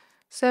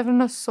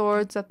 7 of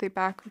Swords at the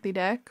back of the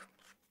deck.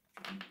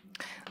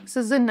 This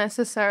isn't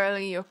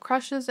necessarily your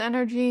crush's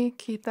energy.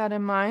 Keep that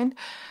in mind.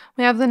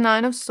 We have the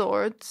 9 of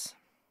Swords.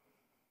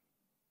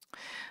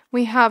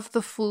 We have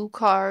the Fool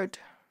card.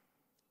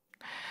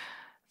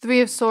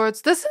 3 of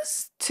Swords. This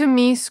is, to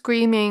me,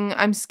 screaming,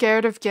 I'm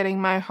scared of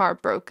getting my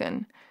heart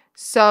broken.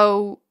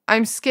 So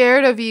I'm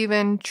scared of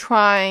even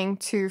trying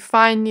to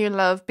find new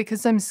love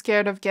because I'm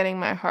scared of getting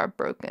my heart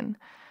broken.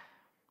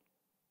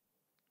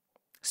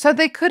 So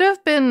they could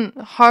have been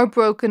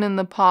heartbroken in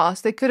the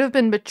past. They could have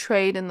been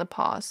betrayed in the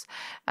past.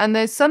 And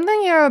there's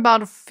something here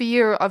about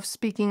fear of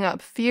speaking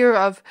up, fear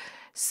of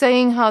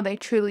saying how they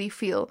truly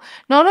feel.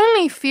 Not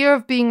only fear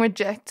of being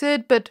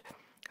rejected, but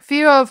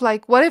fear of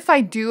like, what if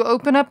I do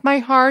open up my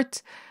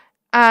heart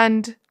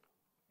and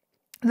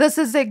this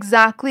is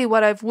exactly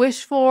what I've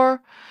wished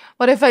for?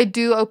 What if I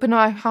do open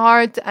my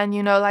heart and,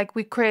 you know, like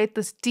we create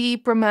this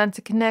deep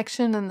romantic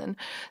connection and then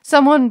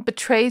someone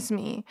betrays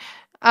me?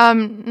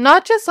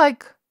 Not just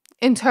like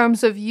in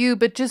terms of you,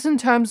 but just in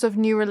terms of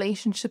new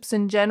relationships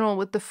in general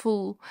with the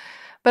Fool.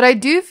 But I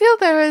do feel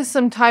there is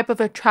some type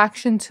of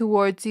attraction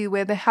towards you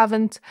where they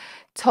haven't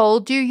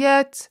told you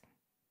yet.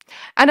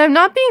 And I'm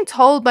not being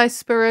told by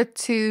Spirit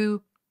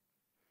to...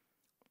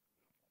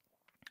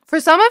 For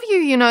some of you,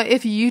 you know,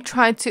 if you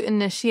try to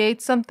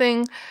initiate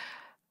something,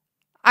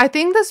 I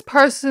think this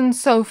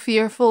person's so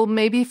fearful.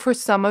 Maybe for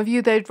some of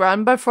you they'd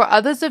run, but for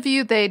others of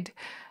you they'd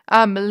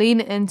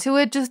lean into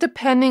it, just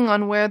depending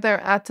on where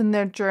they're at in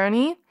their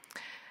journey.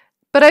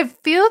 But I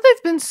feel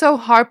they've been so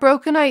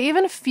heartbroken. I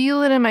even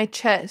feel it in my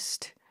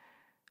chest.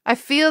 I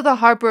feel the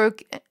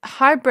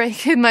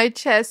heartbreak in my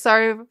chest.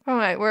 Sorry for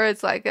my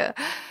words.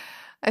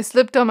 I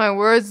slipped on my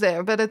words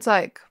there, but it's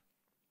like,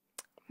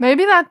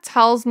 maybe that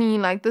tells me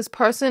like this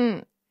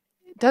person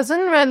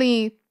doesn't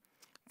really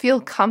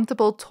feel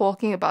comfortable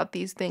talking about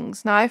these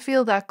things. Now I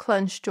feel that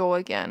clenched jaw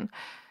again.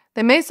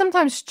 They may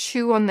sometimes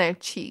chew on their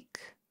cheek.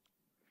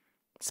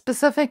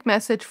 Specific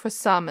message for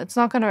some. It's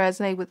not going to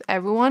resonate with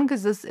everyone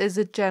because this is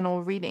a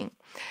general reading.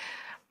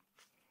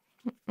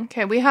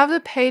 Okay, we have the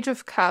Page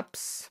of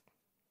Cups.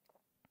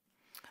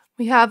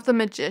 We have the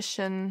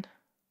Magician.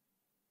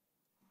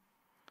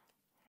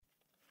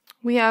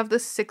 We have the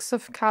Six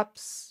of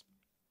Cups.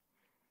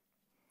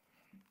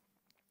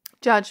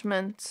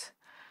 Judgment.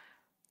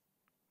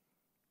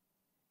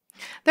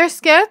 They're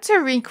scared to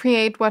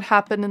recreate what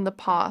happened in the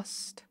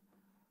past.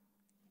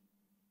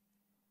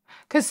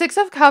 Because Six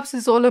of Cups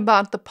is all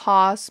about the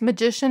past.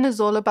 Magician is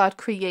all about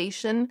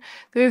creation.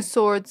 Three of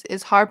Swords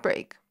is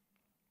heartbreak.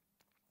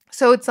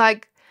 So it's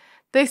like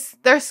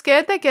they're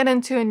scared they get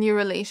into a new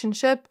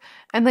relationship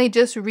and they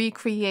just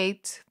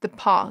recreate the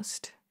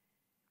past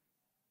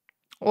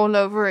all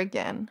over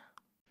again.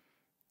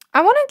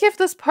 I want to give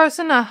this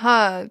person a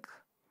hug.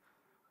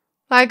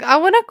 Like, I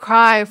want to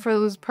cry for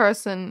this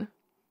person.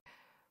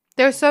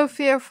 They're so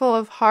fearful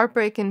of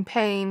heartbreak and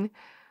pain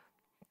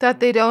that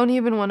they don't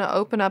even want to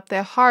open up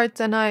their hearts.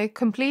 And I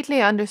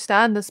completely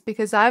understand this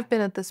because I've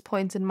been at this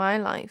point in my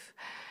life,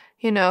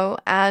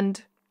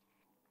 and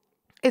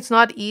it's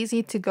not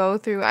easy to go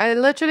through. I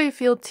literally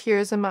feel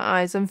tears in my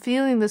eyes. I'm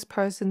feeling this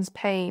person's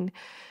pain.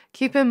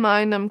 Keep in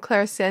mind, I'm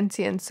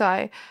clairsentient, so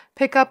I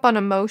pick up on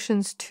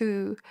emotions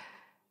too.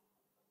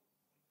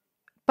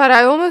 But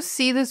I almost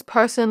see this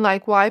person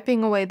like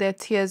wiping away their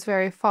tears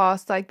very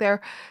fast. Like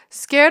they're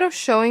scared of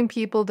showing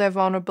people their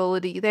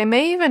vulnerability. They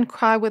may even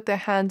cry with their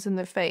hands in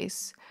their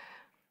face.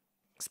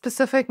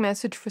 Specific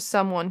message for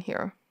someone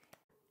here.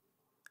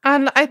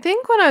 And I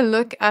think when I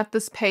look at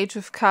this Page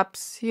of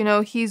Cups,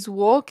 he's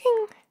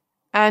walking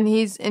and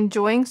he's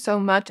enjoying so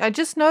much. I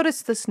just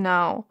noticed this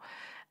now.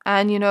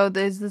 And,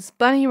 there's this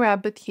bunny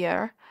rabbit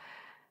here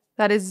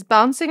that is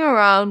bouncing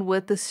around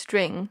with the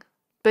string.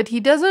 But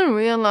he doesn't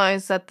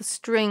realize that the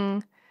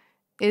string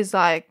is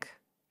like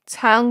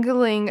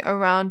tangling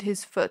around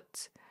his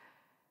foot.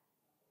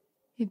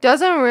 He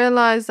doesn't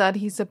realize that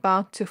he's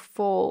about to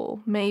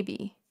fall,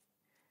 maybe.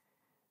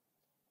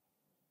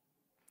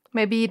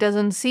 Maybe he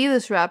doesn't see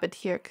this rabbit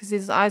here because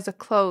his eyes are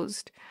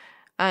closed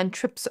and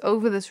trips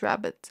over this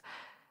rabbit.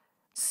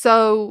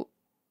 So,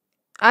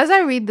 as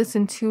I read this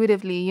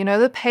intuitively,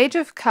 the Page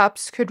of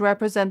Cups could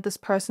represent this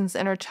person's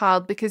inner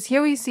child, because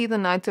here we see the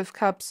Knight of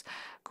Cups,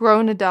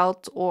 grown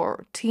adult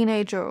or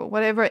teenager or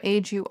whatever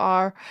age you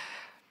are.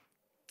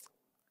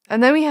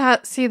 And then we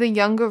see the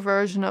younger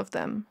version of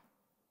them.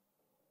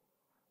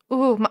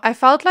 Ooh, I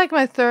felt like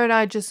my third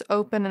eye just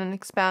open and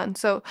expand.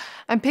 So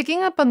I'm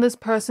picking up on this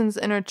person's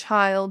inner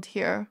child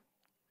here.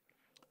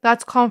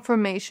 That's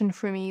confirmation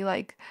for me.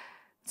 Like,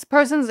 this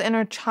person's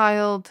inner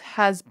child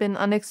has been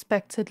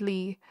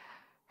unexpectedly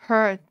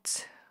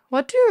hurt.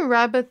 What do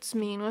rabbits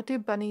mean? What do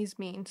bunnies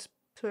mean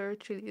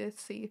spiritually?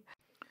 Let's see.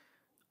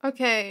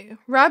 Okay,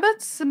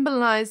 rabbit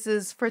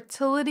symbolizes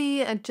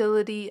fertility,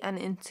 agility, and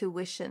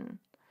intuition.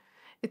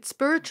 Its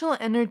spiritual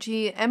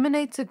energy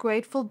emanates a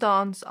grateful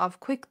dance of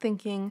quick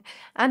thinking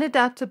and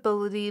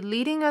adaptability,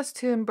 leading us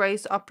to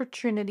embrace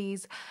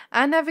opportunities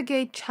and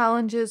navigate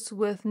challenges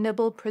with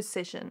nimble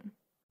precision.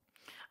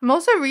 I'm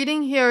also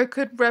reading here it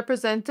could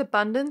represent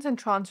abundance and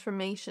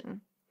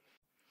transformation.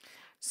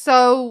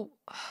 So,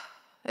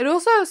 it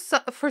also,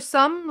 for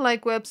some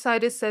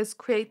website, it says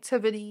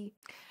creativity.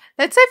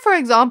 Let's say, for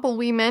example,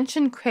 we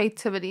mentioned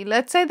creativity.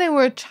 Let's say they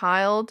were a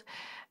child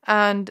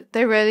and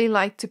they really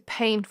like to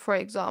paint, for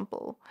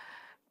example.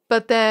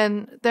 But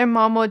then their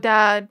mom or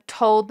dad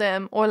told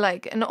them, or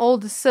an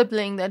older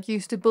sibling that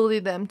used to bully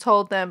them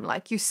told them,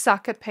 you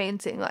suck at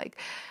painting,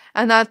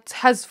 and that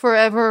has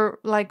forever,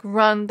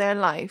 run their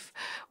life.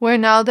 Where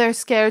now they're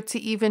scared to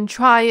even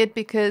try it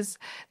because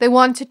they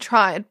want to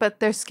try it, but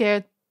they're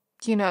scared,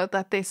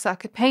 that they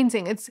suck at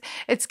painting.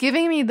 It's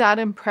giving me that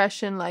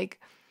impression,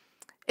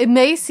 it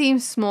may seem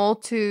small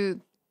to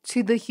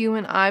the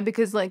human eye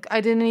because I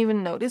didn't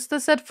even notice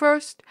this at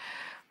first.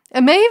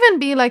 It may even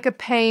be a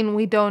pain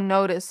we don't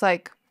notice,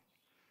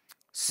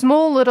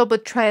 small little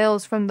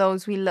betrayals from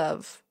those we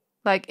love,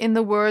 in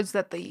the words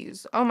that they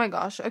use. Oh my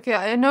gosh. Okay,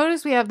 I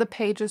noticed we have the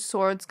Page of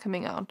Swords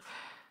coming out,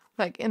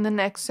 in the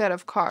next set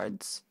of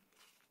cards.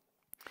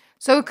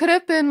 So it could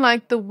have been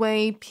the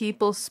way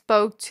people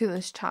spoke to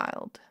this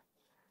child,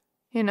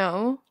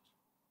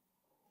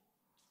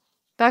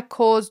 that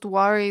caused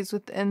worries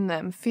within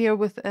them, fear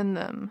within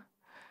them,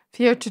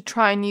 fear to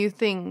try new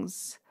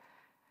things.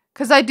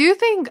 Because I do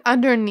think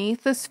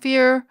underneath this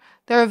fear,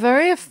 they're a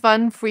very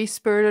fun,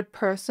 free-spirited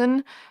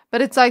person,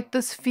 but it's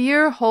this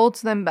fear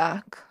holds them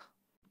back.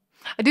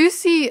 I do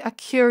see a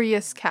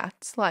curious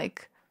cat,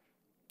 like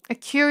a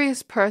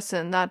curious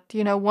person that,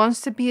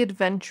 wants to be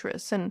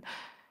adventurous. And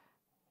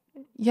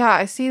yeah,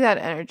 I see that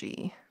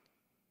energy.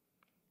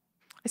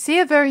 I see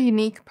a very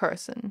unique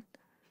person.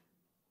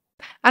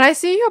 And I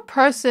see your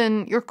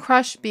person, your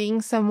crush,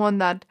 being someone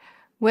that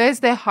wears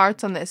their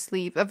heart on their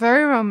sleeve, a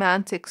very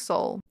romantic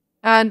soul.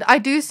 And I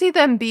do see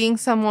them being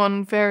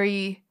someone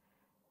very,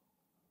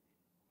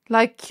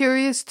 like,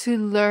 curious to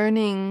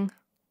learning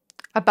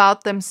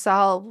about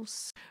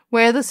themselves,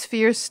 where this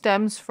fear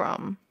stems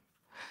from.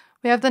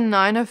 We have the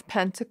 9 of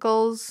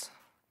Pentacles,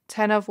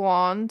 10 of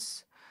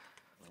Wands,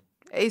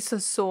 Ace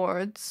of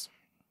Swords,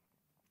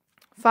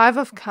 5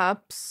 of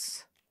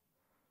Cups,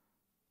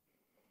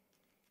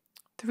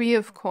 3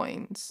 of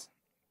Coins.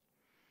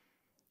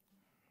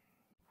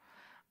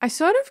 I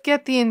sort of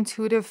get the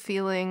intuitive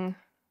feeling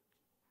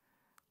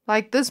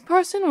like this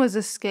person was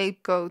a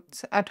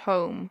scapegoat at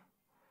home.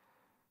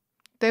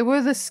 They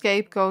were the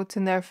scapegoat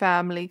in their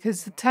family,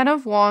 because the 10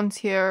 of Wands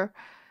here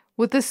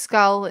with the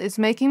skull is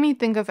making me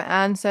think of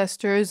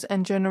ancestors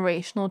and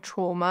generational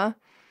trauma.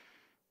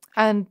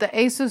 And the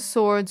Ace of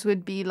Swords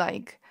would be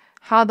like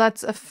how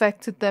that's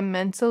affected them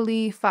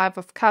mentally. 5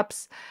 of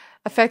Cups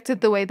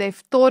affected the way they've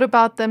thought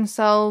about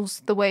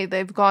themselves, the way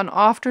they've gone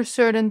after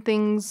certain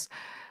things,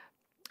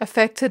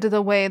 affected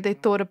the way they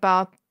thought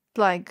about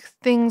like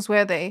things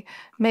where they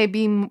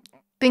maybe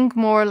think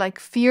more like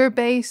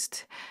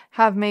fear-based,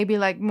 have maybe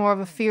like more of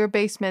a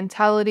fear-based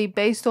mentality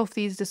based off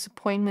these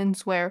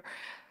disappointments, where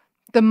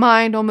the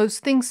mind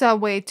almost thinks that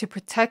way to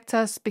protect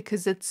us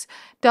because it's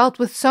dealt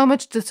with so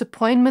much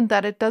disappointment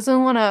that it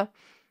doesn't want to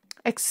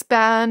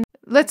expand.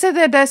 Let's say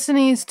their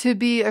destiny is to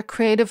be a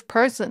creative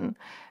person,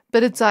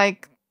 but it's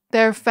like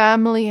their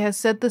family has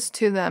said this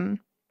to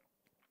them.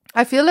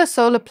 I feel a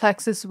solar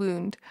plexus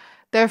wound.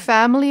 Their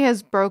family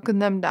has broken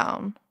them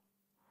down,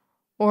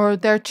 or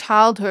their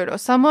childhood, or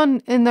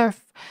someone in their,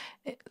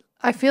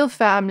 I feel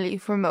family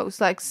for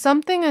most, like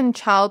something in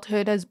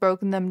childhood has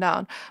broken them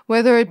down,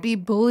 whether it be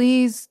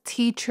bullies,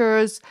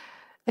 teachers,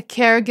 a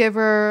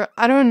caregiver,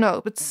 I don't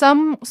know, but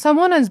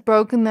someone has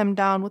broken them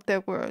down with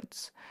their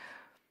words.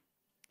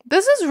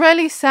 This is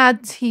really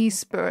sad tea,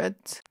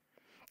 Spirit.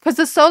 Because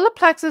the solar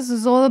plexus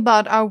is all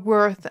about our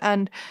worth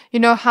and,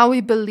 how we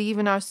believe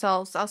in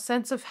ourselves, our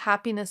sense of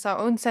happiness, our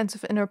own sense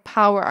of inner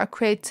power, our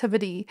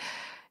creativity,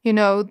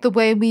 the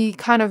way we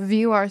kind of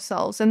view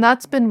ourselves. And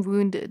that's been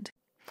wounded.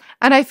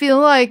 And I feel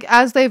like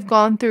as they've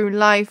gone through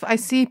life, I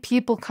see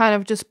people kind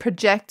of just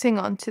projecting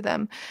onto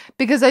them.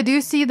 Because I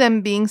do see them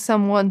being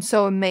someone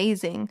so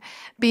amazing,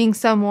 being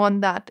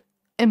someone that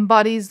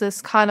embodies this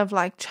kind of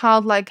like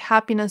childlike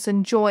happiness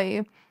and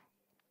joy.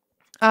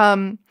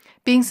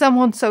 Being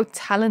someone so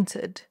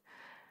talented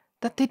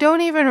that they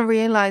don't even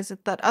realize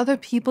it, that other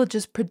people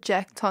just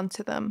project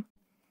onto them.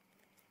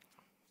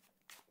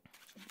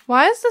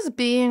 Why is this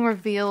being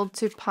revealed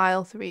to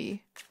pile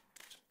 3?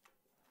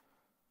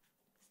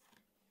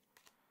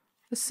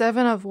 The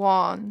 7 of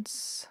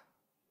Wands.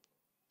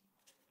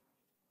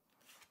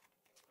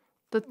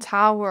 The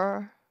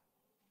Tower.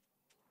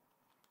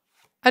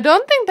 I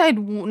don't think they'd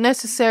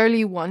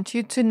necessarily want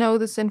you to know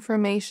this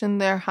information,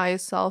 their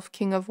highest self,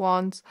 King of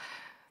Wands.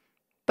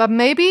 But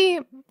maybe,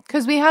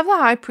 because we have the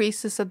High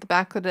Priestess at the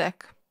back of the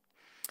deck.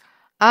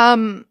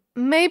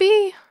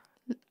 Maybe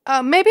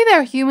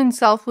their human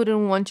self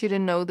wouldn't want you to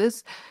know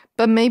this,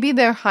 but maybe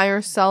their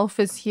higher self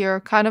is here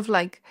kind of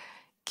like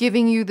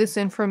giving you this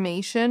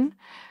information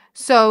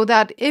so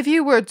that if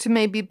you were to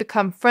maybe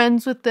become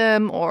friends with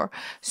them or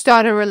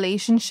start a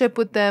relationship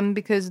with them,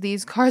 because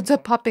these cards are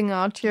popping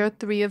out here,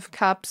 3 of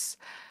Cups,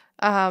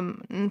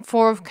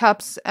 4 of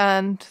Cups,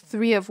 and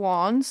 3 of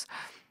Wands,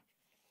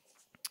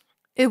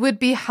 it would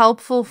be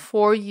helpful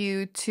for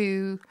you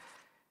to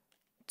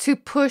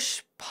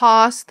push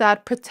past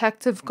that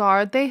protective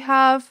guard they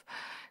have.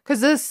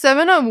 Because the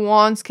 7 of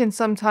Wands can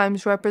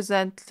sometimes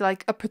represent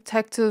like a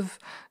protective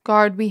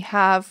guard we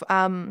have,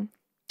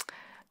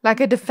 like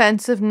a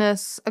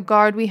defensiveness, a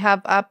guard we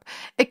have up.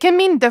 It can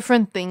mean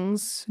different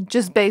things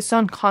just based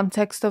on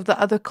context of the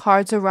other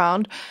cards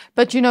around.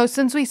 But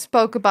since we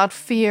spoke about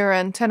fear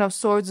and 10 of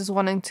Swords is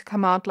wanting to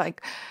come out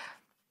like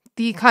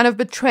the kind of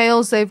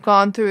betrayals they've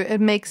gone through, it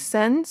makes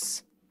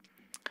sense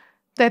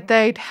that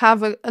they'd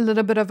have a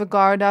little bit of a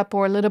guard up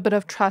or a little bit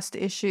of trust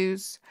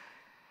issues.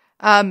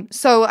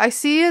 So I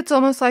see it's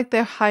almost like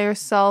their higher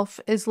self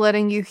is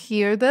letting you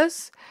hear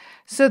this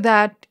so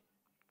that,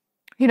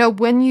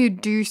 when you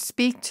do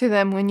speak to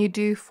them, when you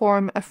do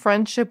form a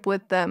friendship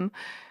with them,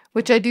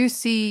 which I do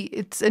see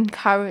it's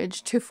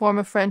encouraged to form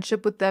a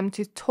friendship with them,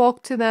 to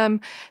talk to them,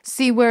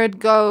 see where it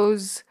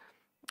goes,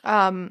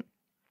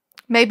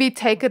 maybe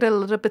take it a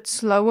little bit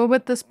slower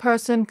with this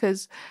person,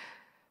 because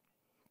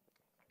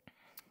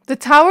the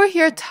Tower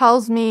here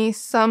tells me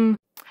some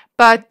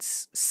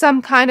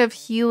kind of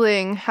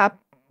healing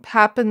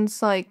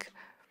happens like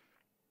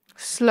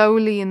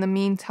slowly in the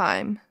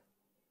meantime.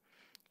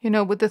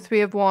 With the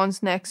 3 of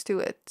Wands next to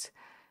it.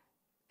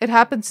 It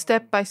happens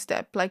step by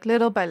step, like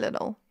little by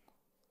little.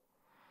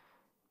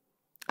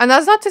 And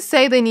that's not to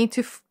say they need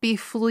to be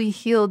fully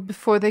healed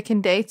before they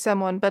can date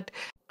someone, but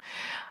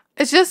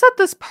it's just that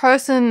this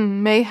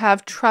person may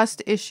have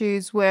trust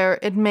issues where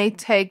it may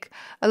take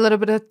a little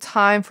bit of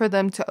time for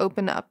them to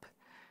open up.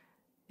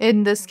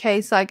 In this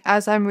case, like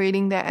as I'm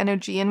reading their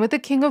energy. And with the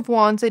King of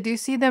Wands, I do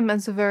see them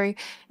as a very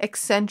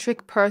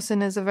eccentric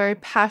person, as a very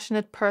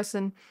passionate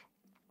person,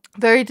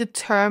 very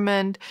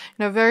determined,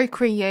 very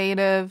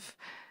creative.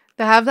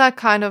 They have that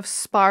kind of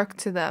spark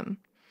to them.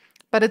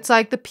 But it's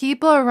like the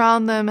people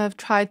around them have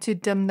tried to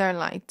dim their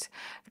light,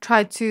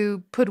 tried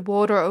to put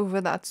water over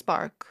that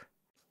spark.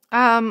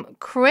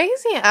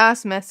 Crazy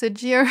ass message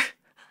here.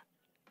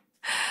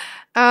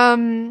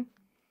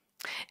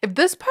 If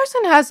this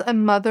person has a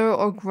mother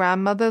or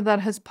grandmother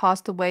that has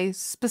passed away,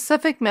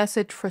 specific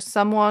message for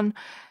someone,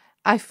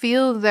 I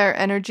feel their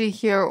energy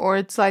here, or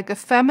it's like a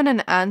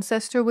feminine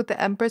ancestor with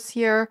the Empress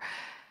here.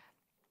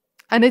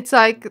 And it's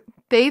like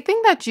they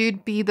think that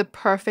you'd be the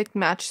perfect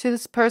match to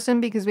this person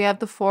because we have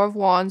the Four of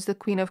Wands, the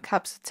Queen of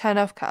Cups, the Ten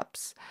of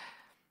Cups.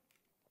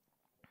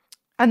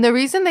 And the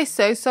reason they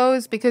say so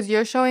is because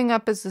you're showing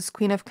up as this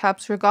Queen of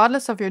Cups,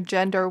 regardless of your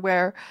gender,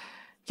 where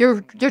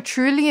you're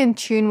truly in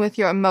tune with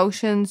your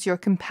emotions, your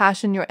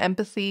compassion, your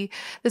empathy.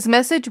 This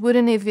message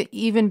wouldn't have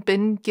even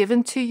been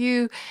given to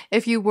you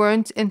if you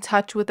weren't in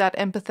touch with that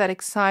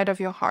empathetic side of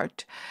your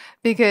heart.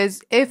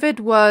 Because if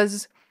it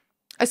was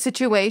a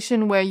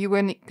situation where you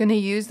were going to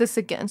use this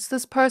against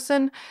this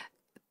person,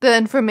 the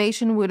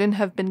information wouldn't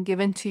have been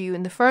given to you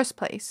in the first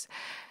place.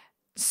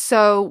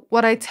 So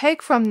what I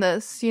take from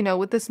this,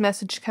 with this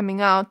message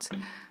coming out,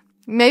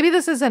 maybe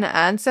this is an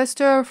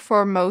ancestor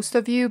for most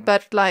of you,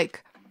 but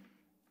like,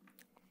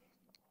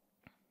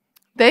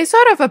 they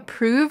sort of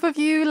approve of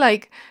you,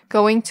 like,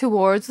 going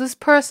towards this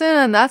person,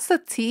 and that's the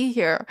tea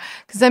here.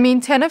 Because, I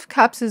mean, Ten of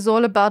Cups is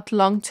all about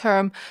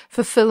long-term,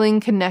 fulfilling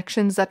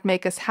connections that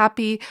make us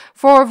happy.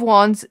 Four of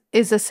Wands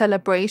is a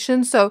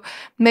celebration, so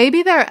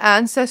maybe their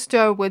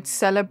ancestor would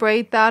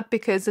celebrate that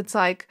because it's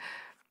like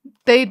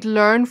they'd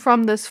learn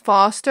from this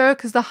faster,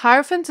 because the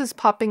Hierophant is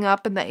popping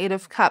up in the Eight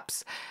of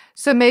Cups.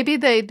 So maybe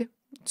they'd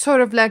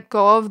sort of let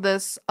go of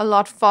this a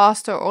lot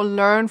faster or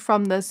learn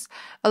from this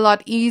a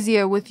lot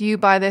easier with you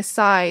by their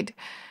side.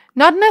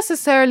 Not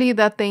necessarily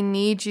that they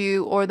need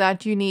you or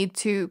that you need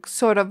to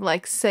sort of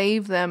like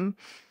save them,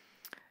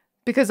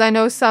 because I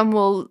know some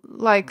will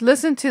like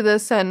listen to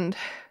this and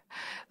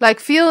like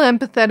feel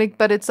empathetic,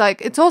 but it's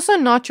like it's also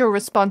not your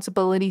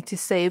responsibility to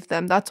save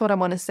them. That's what I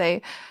want to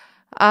say.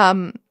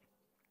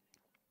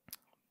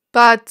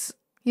 But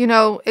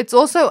it's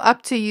also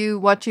up to you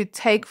what you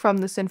take from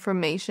this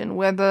information,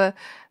 whether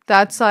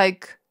that's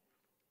like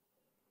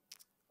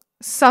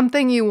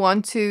something you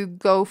want to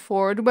go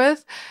forward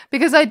with.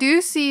 Because I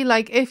do see,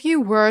 like, if you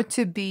were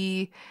to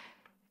be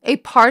a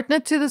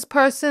partner to this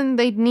person,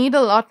 they'd need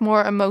a lot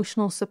more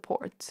emotional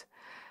support.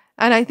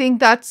 And I think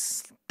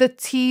that's the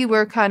tea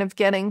we're kind of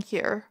getting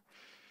here.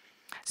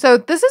 So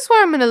this is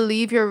where I'm going to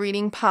leave your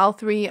reading, Pile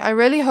 3. I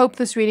really hope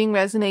this reading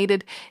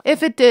resonated.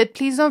 If it did,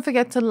 please don't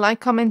forget to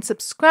like, comment,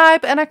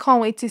 subscribe, and I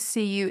can't wait to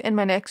see you in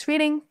my next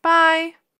reading. Bye!